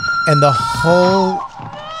 and the whole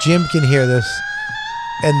gym can hear this.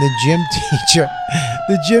 And the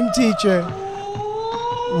gym teacher,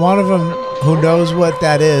 one of them who knows what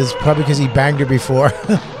that is, probably because he banged her before.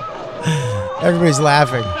 Everybody's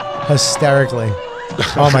laughing hysterically.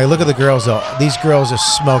 Oh my! Look at the girls though. These girls are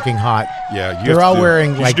smoking hot. Yeah, they're all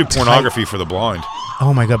wearing you like should do pornography for the blind.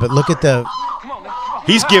 Oh my God! But look at the.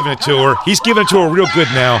 He's giving it to her. He's giving it to her real good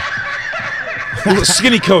now.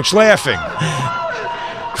 Skinny coach laughing.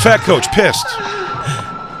 Fat coach pissed.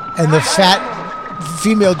 And the fat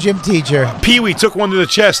female gym teacher. Pee-wee took one to the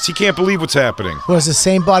chest. He can't believe what's happening. Who has the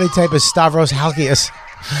same body type as Stavros Halkias.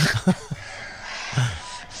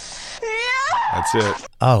 That's it.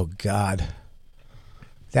 Oh God.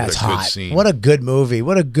 That's What a good hot. scene. What a good movie.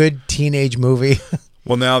 What a good teenage movie.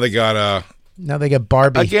 Well, now they got Now they got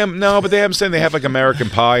Barbie. again. No, but they haven't said they have like American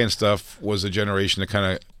Pie and stuff. Was a generation that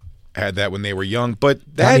kind of had that when they were young. But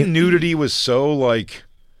that nudity was so like,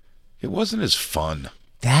 it wasn't as fun.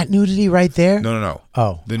 That nudity right there? No.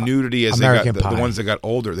 Oh. The nudity as American they got the Pie. ones that got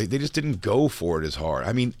older, they just didn't go for it as hard.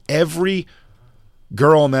 I mean, every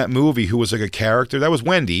girl in that movie who was like a character, that was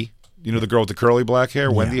Wendy. You know the girl with the curly black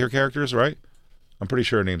hair? Wendy, her character is, right? I'm pretty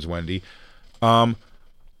sure her name's Wendy. Like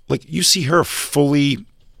you see her fully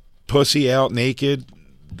pussy out naked.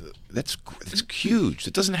 That's huge.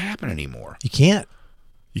 It doesn't happen anymore. You can't.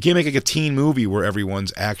 You can't make like a teen movie where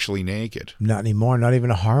everyone's actually naked. Not anymore. Not even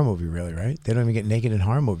a horror movie, really, right? They don't even get naked in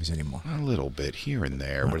horror movies anymore. A little bit here and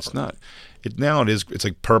there, but it's not. It's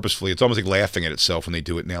like purposefully. It's almost like laughing at itself when they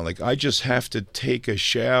do it now. Like I just have to take a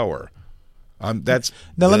shower. That's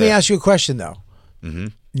Now, let me ask you a question, though. Mm-hmm.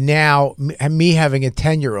 Now, me having a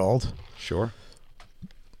 10-year-old, Sure.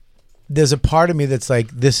 there's a part of me that's like,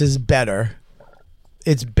 this is better.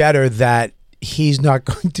 It's better that he's not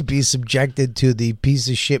going to be subjected to the piece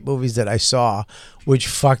of shit movies that I saw, which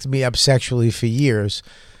fucked me up sexually for years.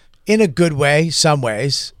 In a good way, some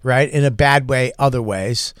ways, right? In a bad way, other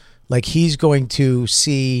ways. Like he's going to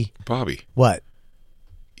see Bobby. What?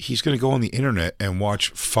 He's going to go on the internet and watch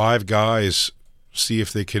 5 guys see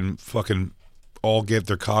if they can fucking all get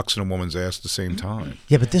their cocks in a woman's ass at the same time.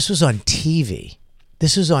 Yeah, but this was on TV.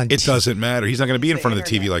 This was on. It doesn't matter. He's not going to be in front of the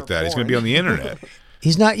TV like that. He's going to be on the internet.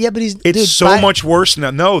 He's not. Yeah, but he's. It's dude, so much worse now.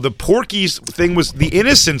 No, the Porky's thing was the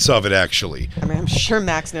innocence of it. Actually, I mean, I'm sure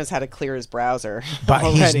Max knows how to clear his browser. But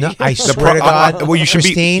he's already. not. I swear to God. Well, you should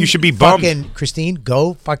Christine, be. You should be bummed. Fucking Christine,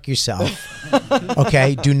 go fuck yourself.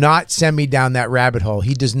 Okay, do not send me down that rabbit hole.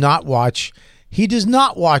 He does not watch. He does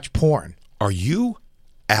not watch porn. Are you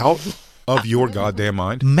out of your goddamn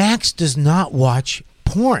mind? Max does not watch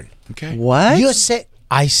porn. Okay. What? You said.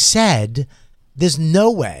 I said, there's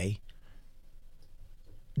no way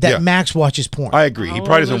that Max watches porn. I agree. He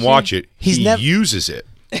probably doesn't watch it. He uses it.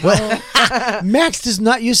 What? Max does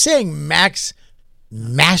not. You're saying Max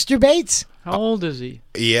masturbates? How old is he?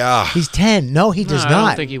 Yeah. He's 10. No, he does I not.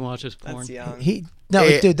 don't think he watches porn. That's young.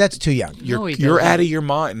 Dude, that's too young. You're out of your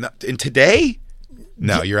mind. And today?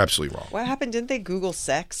 No, you're absolutely wrong. What happened? Didn't they Google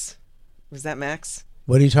sex? Was that Max?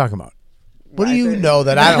 What are you talking about? What do you know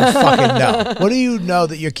that I don't fucking know? What do you know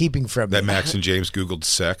that you're keeping from me? That Max and James Googled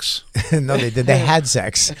sex. No, they did. They had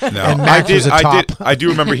sex. No, and Max was a top. I do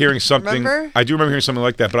remember hearing something. Remember? I do remember hearing something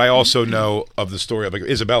like that. But I also know of the story of like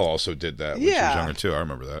Isabella also did that when she was Yeah. younger too. I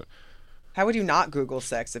remember that. How would you not Google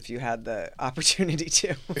sex if you had the opportunity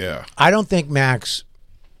to? Yeah. I don't think Max.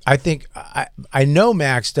 I know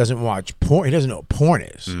Max doesn't watch porn. He doesn't know what porn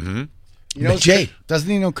is. Mm-hmm. You know, Jay, doesn't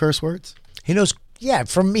he know curse words? He knows. Yeah,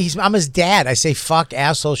 from me, I'm his dad. I say fuck,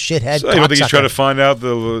 asshole, shithead. So you don't think he's cocksucker. trying to find out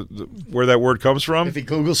the where that word comes from? If he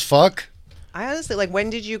Googles fuck. I honestly, like,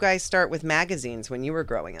 when did you guys start with magazines when you were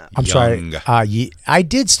growing up? I'm sorry. I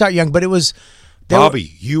did start young, but it was.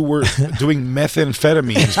 Bobby, you were doing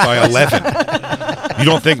methamphetamines by 11. You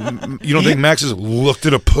don't think Max has looked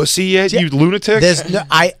at a pussy yet? You lunatic. There's no.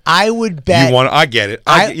 I would bet. I get it.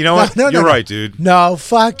 You know what? You're right, dude. No,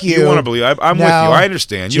 fuck you. You want to believe? I'm with you. I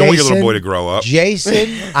understand. You don't want your little boy to grow up.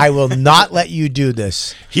 Jason, I will not let you do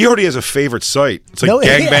this. He already has a favorite site. It's like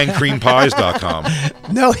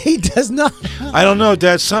gangbangcreampies.com. No, he does not. I don't know,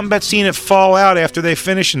 Dad. Something about seeing it fall out after they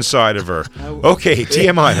finish inside of her. Okay,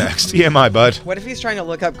 TMI next. TMI, bud. What if he's trying to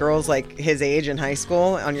look up girls like his age in high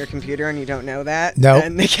school on your computer and you don't know that? No.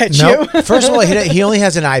 And they catch you? First of all, he only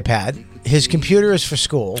has an iPad. His computer is for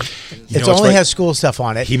school. It only has school stuff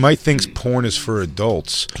on it. He might think porn is for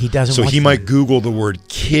adults. He doesn't. So want he to. might Google the word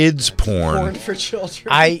kids porn. Porn for children.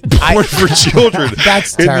 Porn for children.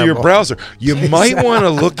 That's into terrible. your browser. You might want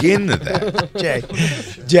to look into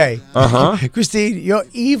that. Jay. Uh-huh. Christine, your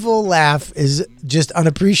evil laugh is just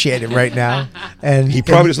unappreciated right now. And He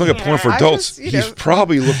probably doesn't look at porn for I adults. just, He's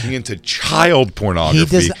probably looking into child pornography. He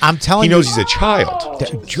does. I'm telling you. you. He knows he's a child.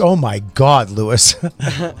 Oh my God, Lewis.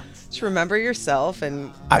 Just remember yourself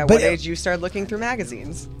and but- at what age you started looking through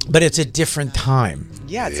magazines. But it's a different time.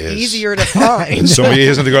 Yeah, it's is. easier to find. Somebody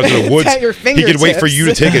doesn't have to go out to the It's woods. at your He could wait for you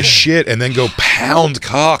to fingertips. take a shit and then go pound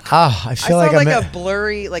cock. Ah, I I feel saw like like I'm. a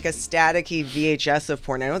blurry, like a staticky VHS of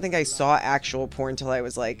porn. I don't think I saw actual porn until I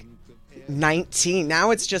was like 19.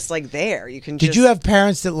 Now it's just like there. You can. Did you have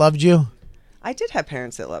parents that loved you? I did have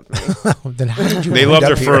parents that loved me. Then how did you? They end loved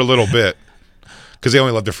her up for here? a little bit. Because they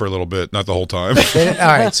only loved her for a little bit, not the whole time. All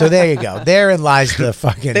right, so there you go. Therein lies the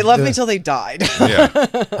fucking. They loved me till they died. Yeah.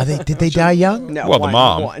 Did they die young? No. Well, the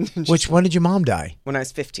mom. One. When did your mom die? When I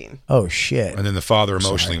was 15. Oh shit. And then the father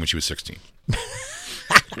emotionally when she was 16.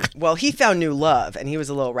 Well, he found new love, and he was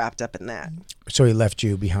a little wrapped up in that. So he left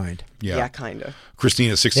you behind. Yeah. Kind of.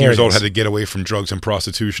 Christine, at 16 There years it old, is. had to get away from drugs and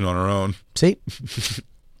prostitution on her own. See,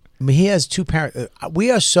 I mean, he has two parents.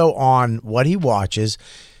 We are so on what he watches.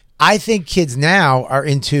 I think kids now are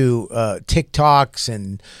into TikToks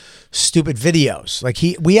and stupid videos. Like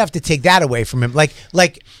we have to take that away from him.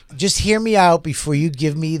 Like, just hear me out before you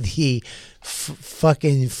give me the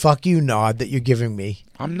fucking fuck you nod that you're giving me.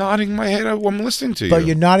 I'm nodding my head. I'm listening to you. But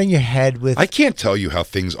you're nodding your head with. I can't tell you how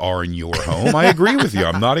things are in your home. I agree with you.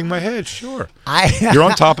 I'm nodding my head. Sure. I You're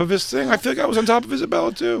on top of his thing. I feel like I was on top of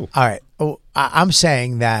Isabella too. All right. Oh, I'm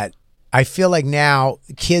saying that I feel like now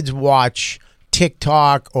kids watch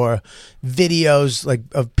TikTok or videos like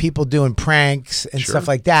of people doing pranks and stuff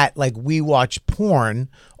like that, like we watched porn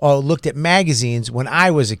or looked at magazines when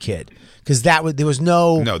I was a kid. Because there was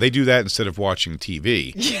no... No, they do that instead of watching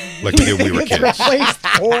TV, like we did when we were kids.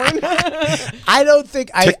 Porn? I don't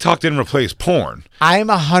think... TikTok didn't replace porn. I'm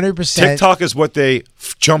 100%... TikTok is what they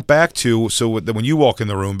jump back to so that when you walk in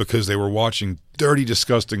the room because they were watching dirty,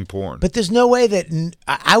 disgusting porn. But there's no way that...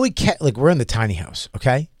 I would catch... Like, we're in the tiny house,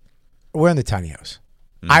 okay? We're in the tiny house.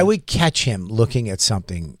 Mm-hmm. I would catch him looking at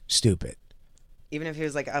something stupid. Even if he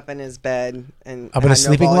was like up in his bed and up in a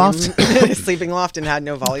sleeping loft, sleeping loft, and had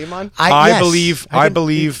no volume on. I believe.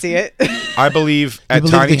 See it. I believe you at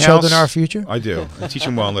believe Tiny the children House, are our future. I do. I teach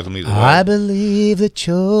him well and let him lead the way. I believe the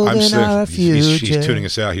children are our future. He's tuning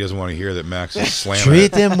us out. He doesn't want to hear that Max is slamming.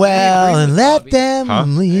 Treat them well and let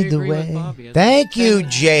them lead the way. Thank you,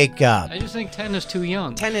 Jacob. I just think 10 is too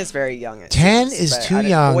young. 10 is very young. 10 is too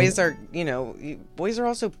young. Boys are, boys are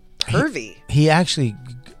also pervy. He actually,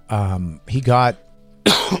 he got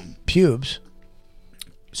pubes,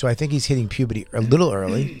 so I think he's hitting puberty a little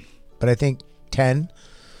early. But I think 10,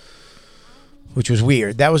 which was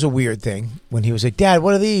weird. That was a weird thing when he was like, "Dad,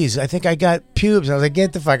 what are these?" I think I got pubes. I was like,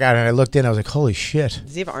 "Get the fuck out!" And I looked in. I was like, "Holy shit!"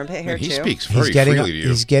 Does he have armpit hair too? He speaks very freely to you.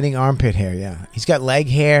 He's getting armpit hair. Yeah, he's got leg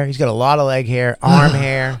hair. He's got a lot of leg hair, arm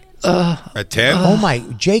hair. At 10? Oh my,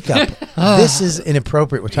 Jacob, this is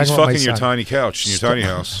inappropriate. We're talking He's about my fucking your son. tiny couch in your tiny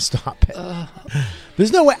house. Stop it.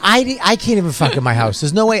 There's no way. I can't even fuck in my house.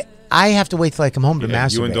 There's no way. I have to wait till I come home to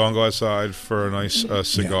masturbate. You and Don go outside for a nice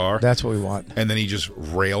cigar. Yeah, that's what we want. And then he just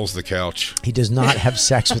rails the couch. He does not have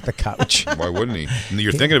sex with the couch. Why wouldn't he? And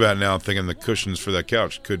you're thinking about it now, thinking the cushions for that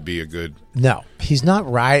couch could be a good... No, he's not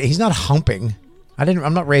right. He's not humping.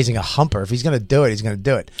 I'm not raising a humper. If he's going to do it, he's going to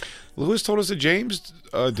do it. Lewis told us that James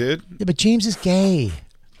did. Yeah, but James is gay.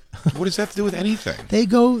 What does that have to do with anything? They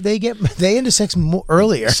into sex more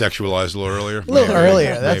earlier. Sexualized a little earlier. A little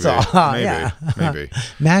earlier. That's all. Maybe.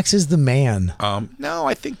 Max is the man. No,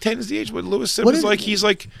 I think 10 is the age. What Lewis said was like he's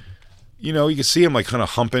like, you can see him like kind of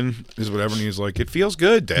humping his whatever, and he's like, "It feels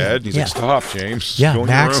good, Dad." And he's like, "Stop, James." Yeah, Go in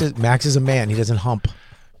Max your room. Max is a man. He doesn't hump.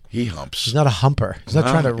 He humps. He's not a humper. He's not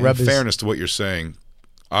trying to rub his... In fairness to what you're saying,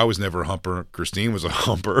 I was never a humper. Christine was a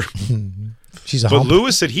humper. She's a But humper.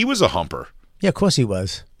 Lewis said he was a humper. Yeah, of course he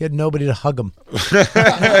was. He had nobody to hug him.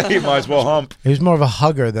 He might as well hump. He was more of a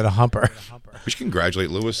hugger than a humper. We should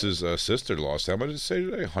congratulate Lewis's sister lost. How much did it say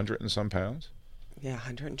today? 100 and some pounds? Yeah,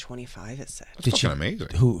 125 it said. That's fucking amazing.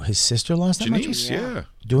 Who, his sister lost that much? Janice, yeah.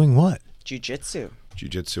 Doing what? Jiu-jitsu.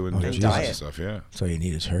 Jiu-jitsu and Jesus. diet and stuff, yeah. That's all you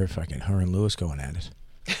need is her and Lewis going at it.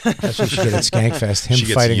 That's what she did at Skankfest. Him She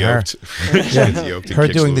gets fighting yoked. her. She gets yoked and Her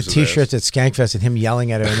kicks doing the Lewis's T-shirts at Skankfest and him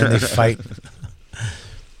yelling at her, and then they fight.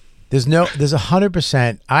 There's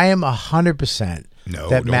 100%. I am 100%. No,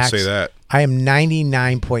 that don't Max, say that. I am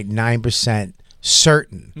 99.9%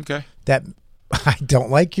 certain. Okay. That I don't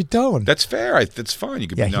like your tone. That's fair. That's fine. You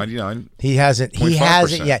could be 99. He hasn't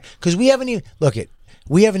yet, because we haven't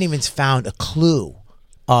even found a clue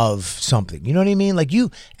of something. You know what I mean? Like,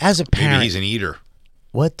 you as a parent, Maybe he's an eater.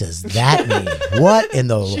 What does that mean? What in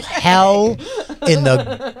the hell in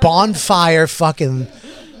the bonfire fucking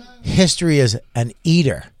history is an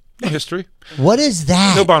eater? History. What is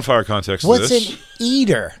that? No bonfire context to What's this. an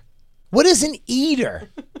eater? What is an eater?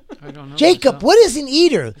 I don't know. Jacob, what is an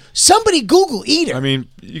eater? Somebody Google eater. I mean,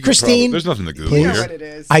 you could Christine, there's nothing to Google please. here. You know what it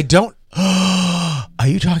is. I don't. Are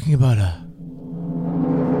you talking about a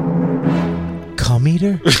cum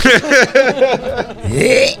eater?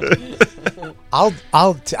 I'll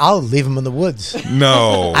leave him in the woods.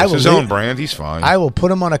 No, I it's will his leave- own brand. He's fine. I will put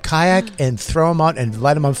him on a kayak and throw him out and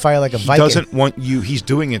light him on fire like a He Viking. doesn't want you. He's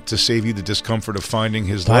doing it to save you the discomfort of finding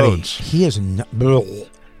his Buddy, loads. he is not.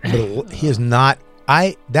 He is not.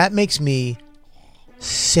 That makes me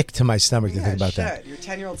sick to my stomach to think about that. Your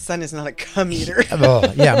 10-year-old son is not a cum eater.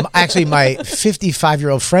 Oh, yeah, actually, my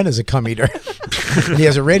 55-year-old friend is a cum eater. He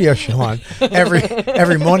has a radio show on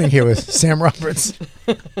every morning here with Sam Roberts.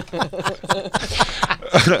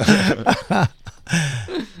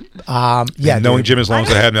 Yeah, Knowing dude. Jim as long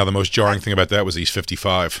as I have now, the most jarring thing about that was he's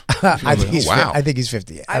 55. I think he's. Wow. I think he's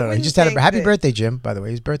 50. I don't know. He wouldn't just had a think happy that- birthday, Jim. By the way,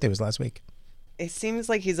 his birthday was last week. It seems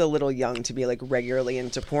like he's a little young to be like regularly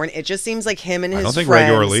into porn. It just seems like him and I his don't think friends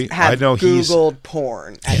regularly. have I know he's- Googled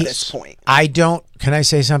porn at this point. I don't. Can I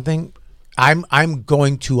say something? I'm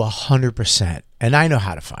going to 100%, and I know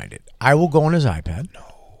how to find it. I will go on his iPad. No.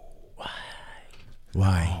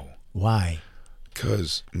 Why? Why?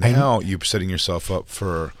 Because now you're setting yourself up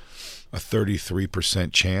for a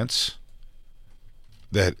 33% chance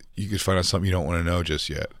that you could find out something you don't want to know just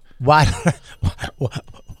yet. Why?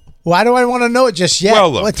 Why do I want to know it just yet?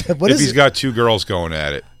 Well, look, what if is he's it? got two girls going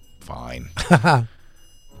at it, fine. If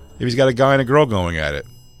he's got a guy and a girl going at it,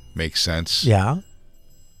 makes sense. Yeah.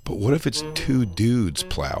 But what if it's two dudes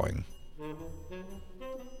plowing?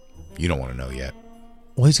 You don't want to know yet.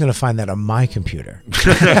 Well, he's going to find that on my computer.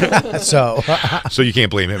 So you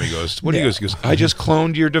can't blame him. He goes, what? He goes, I just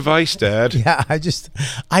cloned your device, Dad. Yeah,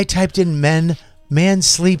 I typed in man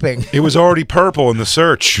sleeping. It was already purple in the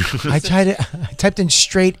search. I typed in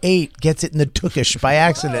straight 8, gets it in the Tookish by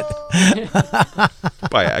accident.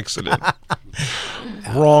 By accident.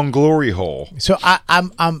 Wrong glory hole. So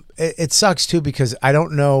it sucks too because I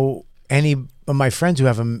don't know any of my friends who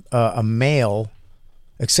have a male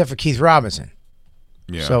except for Keith Robinson.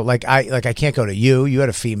 Yeah. So I can't go to you. You had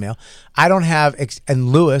a female. I don't have and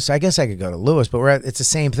Lewis. I guess I could go to Lewis, but it's the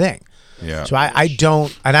same thing. Yeah. So I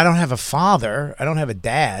don't have a father. I don't have a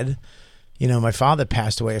dad. You know, my father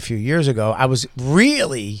passed away a few years ago. I was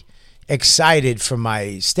really excited for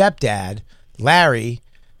my stepdad, Larry,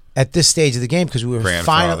 at this stage of the game because we were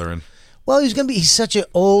grandfather. Well, he's such an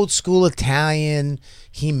old school Italian.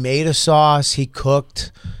 He made a sauce. He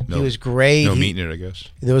cooked. He was great. No meat in it, I guess.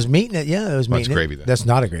 There was meat in it. Yeah, there was meat in it. That's gravy, then. That's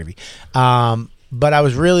not a gravy. But I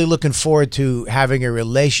was really looking forward to having a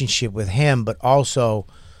relationship with him, but also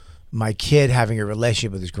my kid having a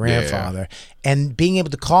relationship with his grandfather and being able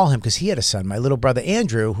to call him because he had a son, my little brother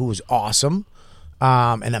Andrew, who was awesome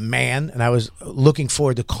and a man. And I was looking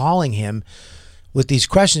forward to calling him with these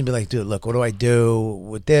questions and be like, dude, look, what do I do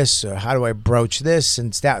with this? Or how do I broach this?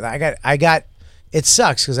 And stuff. I got, it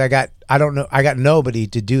sucks because I got nobody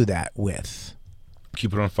to do that with. Can you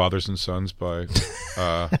put on Fathers and Sons by...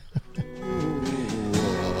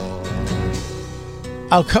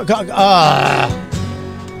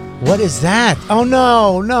 What is that? Oh,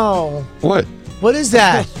 no. What? What is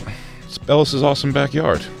that? It's Ellis's awesome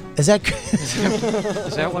backyard. Is that...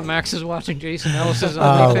 Is that what Max is watching? Jason Ellis's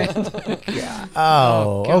OnlyFans? Yeah.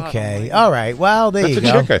 Oh, okay. All right. Well, there you go.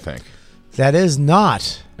 That's a chick, I think. That is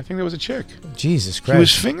not. I think that was a chick. Jesus Christ. He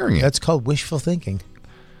was fingering it. That's called wishful thinking.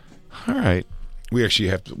 All right. We actually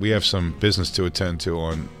have some business to attend to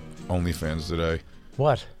on OnlyFans today.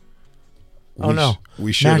 What? Oh, no.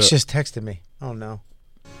 We should. Max just texted me. Oh, no.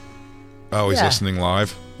 Oh, he's listening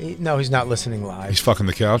live? No, he's not listening live. He's fucking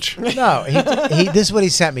the couch? No, this is what he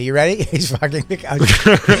sent me. You ready? He's fucking the couch.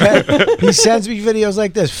 He sends me videos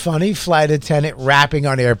like this. Funny flight attendant rapping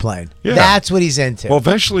on airplane. Yeah. That's what he's into. Well,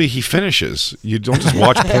 eventually he finishes. You don't just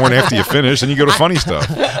watch porn after you finish, and you go to funny stuff.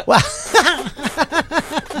 Well,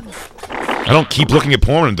 I don't keep looking at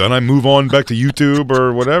porn and done. I move on back to YouTube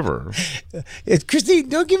or whatever. Christine,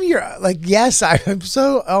 don't give me your yes. I'm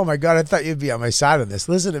so. Oh my God, I thought you'd be on my side on this.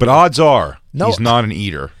 Listen to me. But odds are he's not an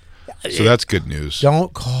eater, so that's good news.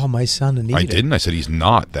 Don't call my son an eater. I didn't. I said he's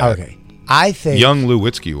not that. Okay, I think young Lou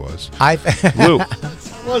Witzke was. Lou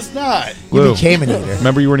was not. You became an eater.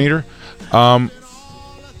 Remember, you were an eater.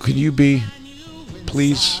 Could you be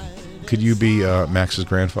Max's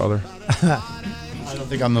grandfather? I don't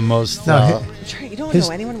think I'm the most. You don't know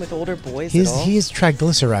anyone with older boys at all? His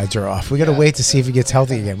triglycerides are off. We got to wait to see if he gets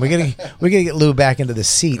healthy again. We got to get Lou back into the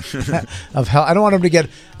seat of health. I don't want him to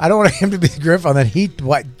be the grandfather. Then he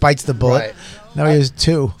bites the bullet. Right. Now he has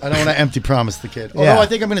 2. I don't want to empty promise the kid. Yeah. Although I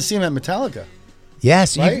think I'm going to see him at Metallica.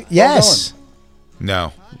 Yes. Right? Yes.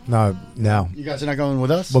 No. You guys are not going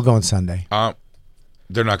with us? We're going Sunday.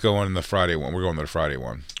 They're not going in the Friday one. We're going to the Friday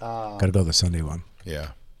one. Got to go to the Sunday one.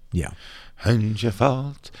 Yeah. Yeah. And your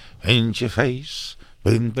fault, and your face.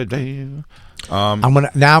 I'm definitely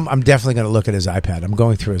gonna look at his iPad. I'm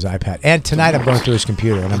going through his iPad, and tonight I'm going through his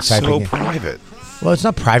computer and I'm typing. So private. Well, it's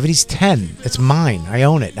not private. He's 10. It's mine. I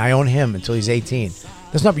own it. I own him until he's 18.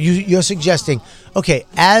 That's not. You're suggesting. Okay,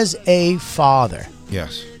 as a father,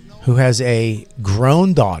 yes, who has a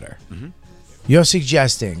grown daughter, you're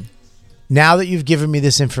suggesting. Now that you've given me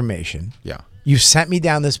this information, you've sent me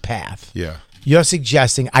down this path. Yeah, you're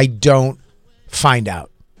suggesting I don't find out.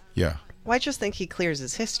 Yeah. Well, I just think he clears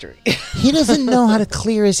his history. He doesn't know how to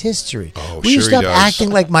clear his history. Oh, Will you sure stop he does. acting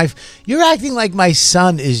like you're acting like my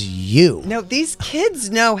son is you. No, these kids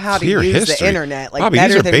know how Clear to use history. the internet Bobby,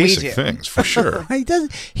 better these are than basic we do. things for sure. He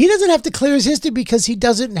doesn't have to clear his history because he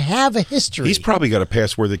doesn't have a history. He's probably got a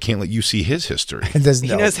password that can't let you see his history. He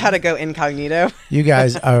knows how to go incognito. You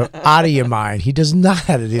guys are out of your mind. He does not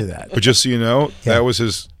know how to do that. But just so you know, that was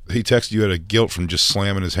his. He texted you out of guilt from just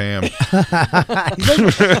slamming his ham. He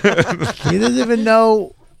doesn't even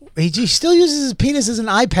know. He still uses his penis as an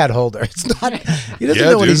iPad holder. It's not. He doesn't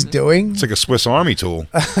know what he's doing. It's like a Swiss Army tool.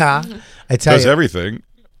 I tell Does you, everything.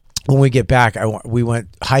 When we get back, we went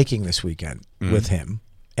hiking this weekend with him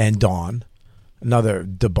and Dawn, Another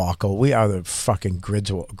debacle. We are the fucking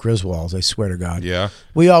Griswolds, I swear to God. Yeah.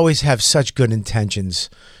 We always have such good intentions,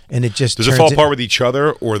 and it just Does it fall apart with each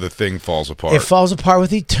other, or the thing falls apart? It falls apart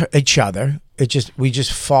with each other. We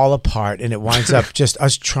just fall apart, and it winds up just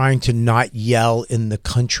us trying to not yell in the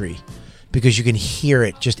country because you can hear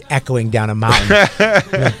it just echoing down a mountain.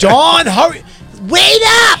 Dawn, hurry, wait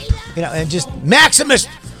up! And just Maximus.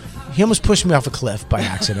 He almost pushed me off a cliff by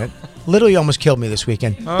accident. Literally almost killed me this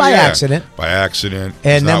weekend by accident. By accident.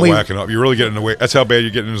 And then whacking off. You're really getting in the way. That's how bad you're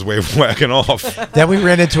getting in his way of whacking off. Then we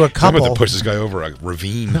ran into a couple. I'm about to push this guy over a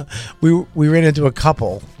ravine. We ran into a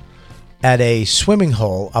couple at a swimming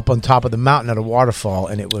hole up on top of the mountain at a waterfall,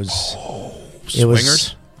 and it was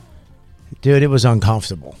swingers. Dude, it was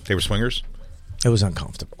uncomfortable. They were swingers. It was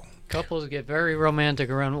uncomfortable. Couples get very romantic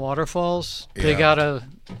around waterfalls. Yeah. They gotta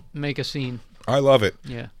make a scene. I love it.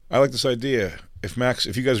 Yeah. I like this idea. If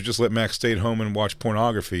you guys would just let Max stay at home and watch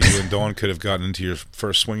pornography, you and Dawn could have gotten into your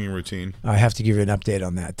first swinging routine. I have to give you an update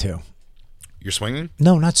on that too. You're swinging?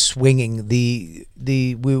 No, not swinging.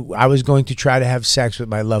 I was going to try to have sex with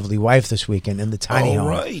my lovely wife this weekend in the tiny home.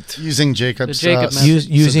 Right. Using Jacob's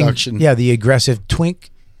using seduction. the aggressive twink.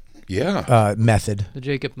 Yeah. Method. The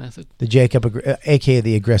Jacob method. The Jacob, aka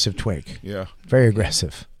the aggressive twink. Yeah. Very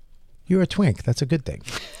aggressive. You're a twink. That's a good thing.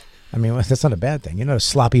 I mean, that's not a bad thing. You're not a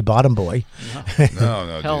sloppy bottom boy.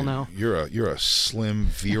 No, Hell dude. no. You're a slim,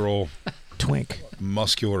 virile, twink,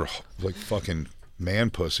 muscular, like fucking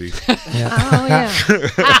man pussy. Yeah. Oh yeah.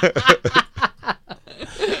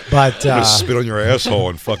 But I'm gonna spit on your asshole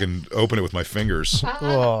and fucking open it with my fingers,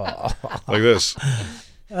 like this.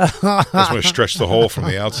 That's gonna stretch the hole from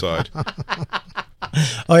the outside.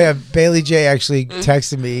 Oh yeah, Bailey J actually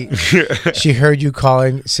texted me. She heard you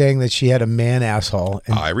saying that she had a man asshole.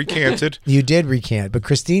 And I recanted. You did recant, but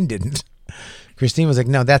Christine didn't. Christine was like,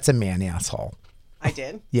 "No, that's a man asshole." I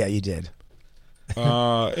did. Yeah, you did.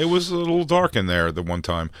 It was a little dark in there the one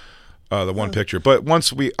time, the one picture. But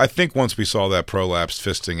once we saw that prolapsed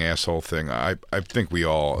fisting asshole thing, I think we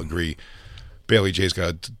all agree Bailey J's got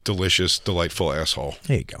a delicious, delightful asshole.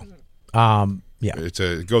 There you go. Yeah,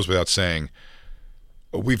 it goes without saying.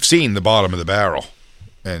 We've seen the bottom of the barrel,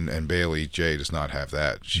 and Bailey J does not have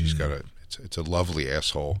that. She's got it's a lovely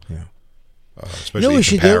asshole. Yeah. Especially in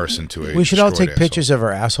comparison to a we should all take destroyed pictures of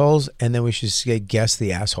our assholes, and then we should guess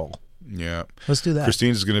the asshole. Yeah. Let's do that.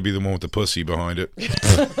 Christine's going to be the one with the pussy behind it.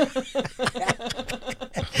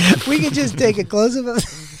 We could just take a close-up of...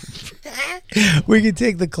 We could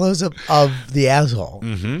take the close-up of the asshole.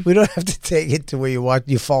 Mm-hmm. We don't have to take it to where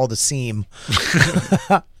you follow the seam.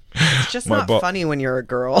 It's just not funny when you're a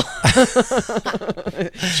girl.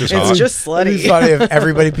 It's just slutty. It'd be funny if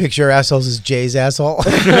everybody picture assholes as Jay's asshole.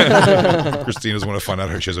 Christine doesn't want to find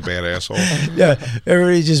out she has a bad asshole. Yeah,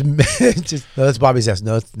 everybody just no, that's Bobby's ass.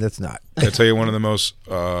 No, that's not. Can I tell you one of the most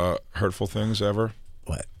hurtful things ever?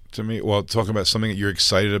 What? To me? Well, talking about something that you're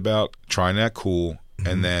excited about, trying that cool,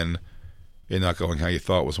 and then it not going how you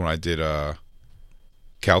thought was when I did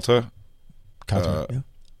Calta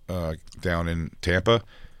down in Tampa.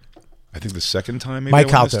 I think the second time maybe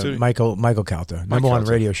Michael Calta, number one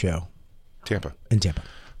radio show. Tampa. In Tampa.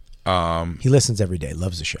 He listens every day,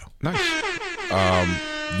 loves the show. Nice.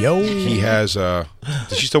 Yo. He has does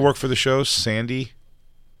she still work for the show? Sandy?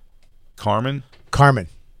 Carmen?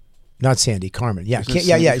 Not Sandy, Carmen. Yeah. Isn't it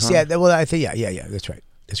Yeah. Sandy Yeah. Well, I think yeah, that's right.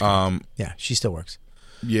 That's right. Yeah, she still works.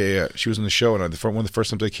 Yeah. She was in the show, and one of the first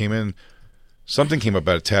times they came in, something came up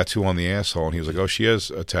about a tattoo on the asshole, and he was like, "Oh, she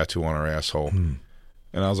has a tattoo on her asshole."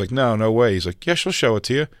 And I was like, no way. He's like, yeah, she'll show it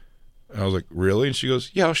to you. And I was like, really? And she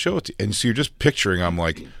goes, yeah, I'll show it to you. And so you're just picturing, I'm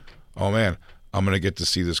like, oh man, I'm going to get to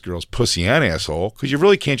see this girl's pussy and asshole, because you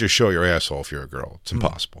really can't just show your asshole if you're a girl. It's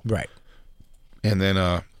impossible. Right. And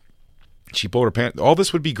then she pulled her pants. All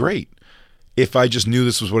this would be great if I just knew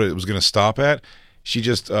this was what it was going to stop at. She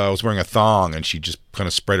just was wearing a thong, and she just kind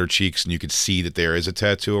of spread her cheeks, and you could see that there is a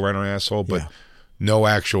tattoo around her asshole, but no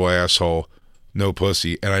actual asshole, no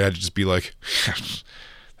pussy. And I had to just be like...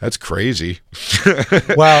 That's crazy.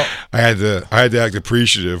 Well, I had to act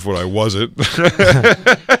appreciative when I wasn't.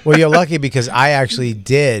 Well, you're lucky because I actually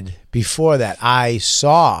did before that. I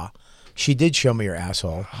saw she did show me her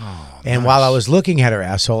asshole, and while I was looking at her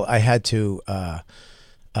asshole, I had to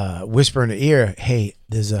whisper in her ear, "Hey,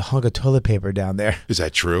 there's a hunk of toilet paper down there." Is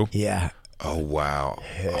that true? Yeah. Oh wow.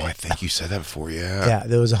 Oh, I think you said that before. Yeah. Yeah,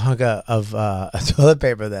 there was a hunk of toilet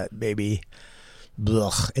paper that maybe,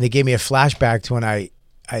 blech, and it gave me a flashback to when I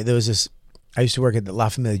used to work at the La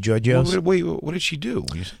Familia Giorgio's. Wait, what did she do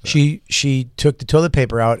when you said that? She took the toilet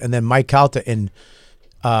paper out, and then Mike Calta in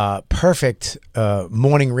perfect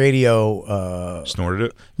morning radio snorted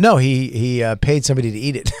it. No, he paid somebody to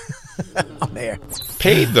eat it. on air.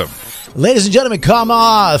 Paid them. Ladies and gentlemen, come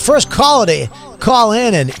on. First call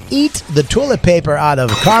in and eat the toilet paper out of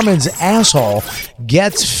Carmen's asshole.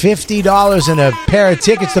 Gets $50 and a pair of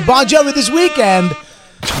tickets to Bon Jovi this weekend.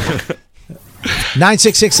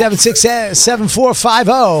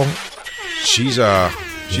 966-767-7450. She's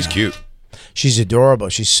cute. She's adorable.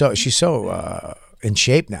 She's so in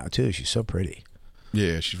shape now too. She's so pretty.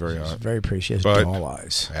 Yeah, she's very hot. She's very pretty. She has But, doll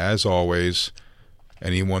eyes. as always,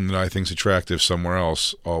 anyone that I think's attractive somewhere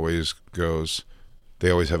else always goes. They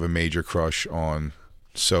always have a major crush on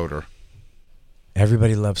Soder.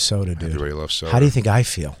 Everybody loves Soda, dude. Everybody loves Soder. How do you think I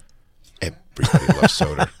feel? Everybody loves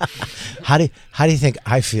Soder. How do you think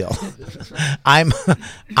I feel? I'm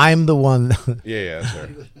the one. Yeah, that's her.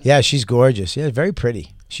 Yeah, she's gorgeous. Yeah, very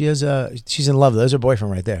pretty. She's in love. There's her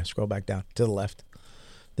boyfriend right there. Scroll back down to the left.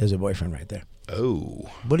 There's her boyfriend right there. Oh.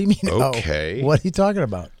 What do you mean? Okay. Oh? What are you talking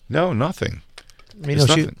about? No, nothing. You know,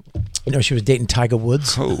 she was dating Tiger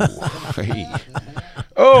Woods. Oh. Hey.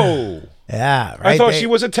 Oh. Yeah, right. I thought she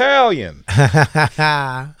was Italian.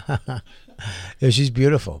 Yeah, she's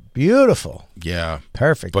beautiful. Beautiful. Yeah.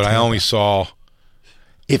 Perfect. But I only saw,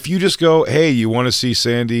 if you just go, hey, you want to see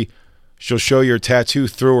Sandy? She'll show your tattoo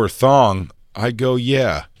through her thong. I'd go,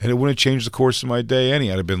 yeah. And it wouldn't change the course of my day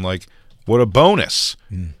any. I'd have been like, what a bonus.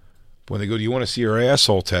 When they go, do you want to see her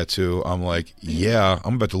asshole tattoo? I'm like, yeah.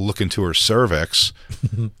 I'm about to look into her cervix.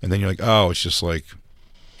 And then you're like, oh, it's just like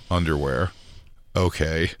underwear.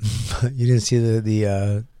 Okay. You didn't see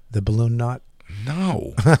the balloon knot?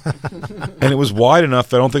 No. And it was wide enough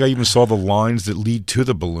that I don't think I even saw the lines that lead to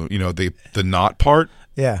the balloon. You know, the knot part.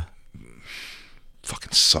 Yeah.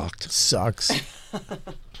 Fucking sucked. Sucks.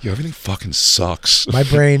 Yeah, everything fucking sucks. My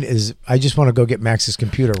brain is, I just want to go get Max's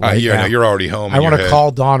computer right yeah, now. No, you're already home. I want to call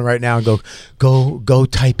Dawn right now and go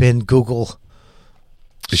type in Google.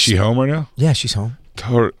 Is she home right now? Yeah, she's home.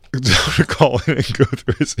 Tell her call in and go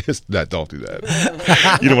through his no, don't do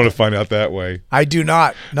that. You don't want to find out that way. I do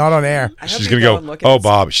not. Not on air. She's going to go, oh,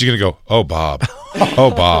 Bob. She's going to go, oh, Bob. Oh,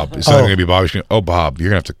 Bob. It's not going to be Bob. She's gonna, oh, Bob, you're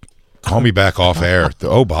going to have to call me back off air.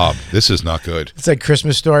 Oh, Bob, this is not good. It's like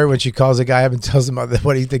Christmas Story when she calls a guy up and tells him what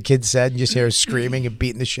the kid said, and you just hear her screaming and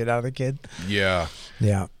beating the shit out of the kid. Yeah.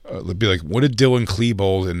 Yeah. It'd be like, what did Dylan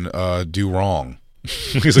Klebold do wrong?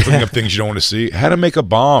 He's like looking up things you don't want to see. How to make a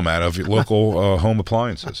bomb out of local home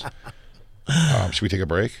appliances. Should we take a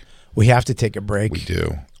break? We have to take a break. We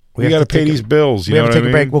do. We got to pay these bills. You we know have to what take I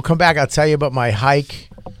mean? a break. We'll come back. I'll tell you about my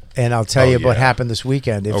hike, and I'll tell you what happened this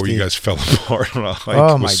weekend. You guys fell apart on a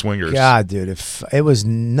hike with swingers. Oh, my God, dude. It was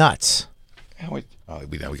nuts. We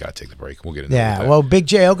got to take the break. We'll get into that. Well, Big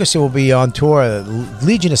J Okerson will be on tour,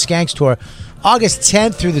 Legion of Skanks tour, August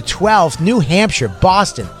 10th through the 12th, New Hampshire,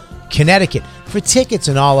 Boston, Connecticut. For tickets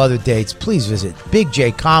and all other dates, please visit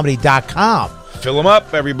bigjcomedy.com. Fill them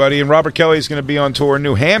up, everybody. And Robert Kelly is going to be on tour in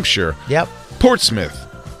New Hampshire. Yep.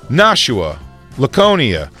 Portsmouth, Nashua,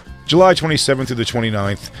 Laconia, July 27th through the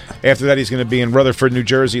 29th. After that, he's going to be in Rutherford, New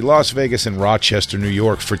Jersey, Las Vegas, and Rochester, New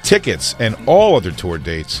York. For tickets and all other tour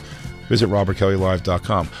dates, visit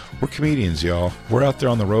robertkellylive.com. We're comedians, y'all. We're out there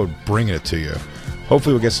on the road bringing it to you.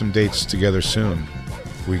 Hopefully we'll get some dates together soon.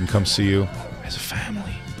 We can come see you as a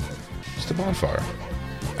family. It's the bonfire.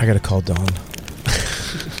 I got to call Dawn.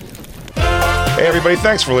 Hey, everybody,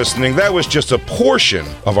 thanks for listening. That was just a portion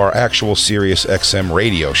of our actual Sirius XM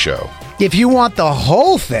radio show. If you want the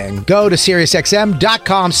whole thing, go to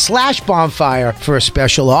SiriusXM.com/bonfire for a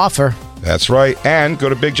special offer. That's right. And go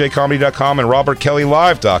to BigJComedy.com and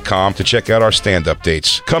RobertKellyLive.com to check out our stand-up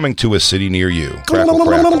dates coming to a city near you. Crackle,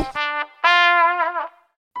 crackle.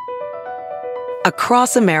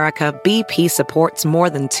 Across America, BP supports more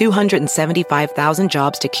than 275,000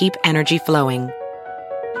 jobs to keep energy flowing.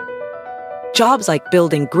 Jobs like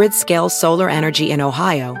building grid-scale solar energy in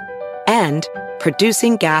Ohio and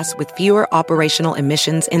producing gas with fewer operational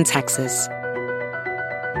emissions in Texas.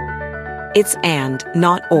 It's and,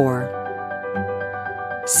 not or.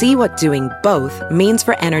 See what doing both means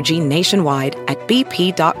for energy nationwide at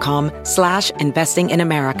bp.com/investing in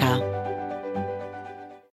America.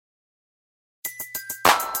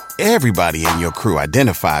 Everybody in your crew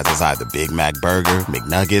identifies as either Big Mac Burger,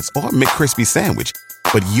 McNuggets, or McCrispy Sandwich.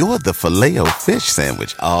 But you're the Filet-O-Fish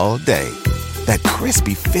Sandwich all day. That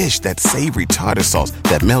crispy fish, that savory tartar sauce,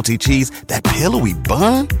 that melty cheese, that pillowy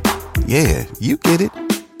bun. Yeah, you get it.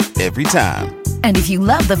 Every time. And if you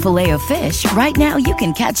love the Filet-O-Fish, right now you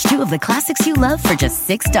can catch two of the classics you love for just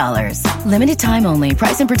 $6. Limited time only.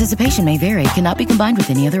 Price and participation may vary. Cannot be combined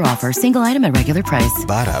with any other offer. Single item at regular price.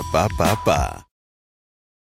 Ba-da-ba-ba-ba.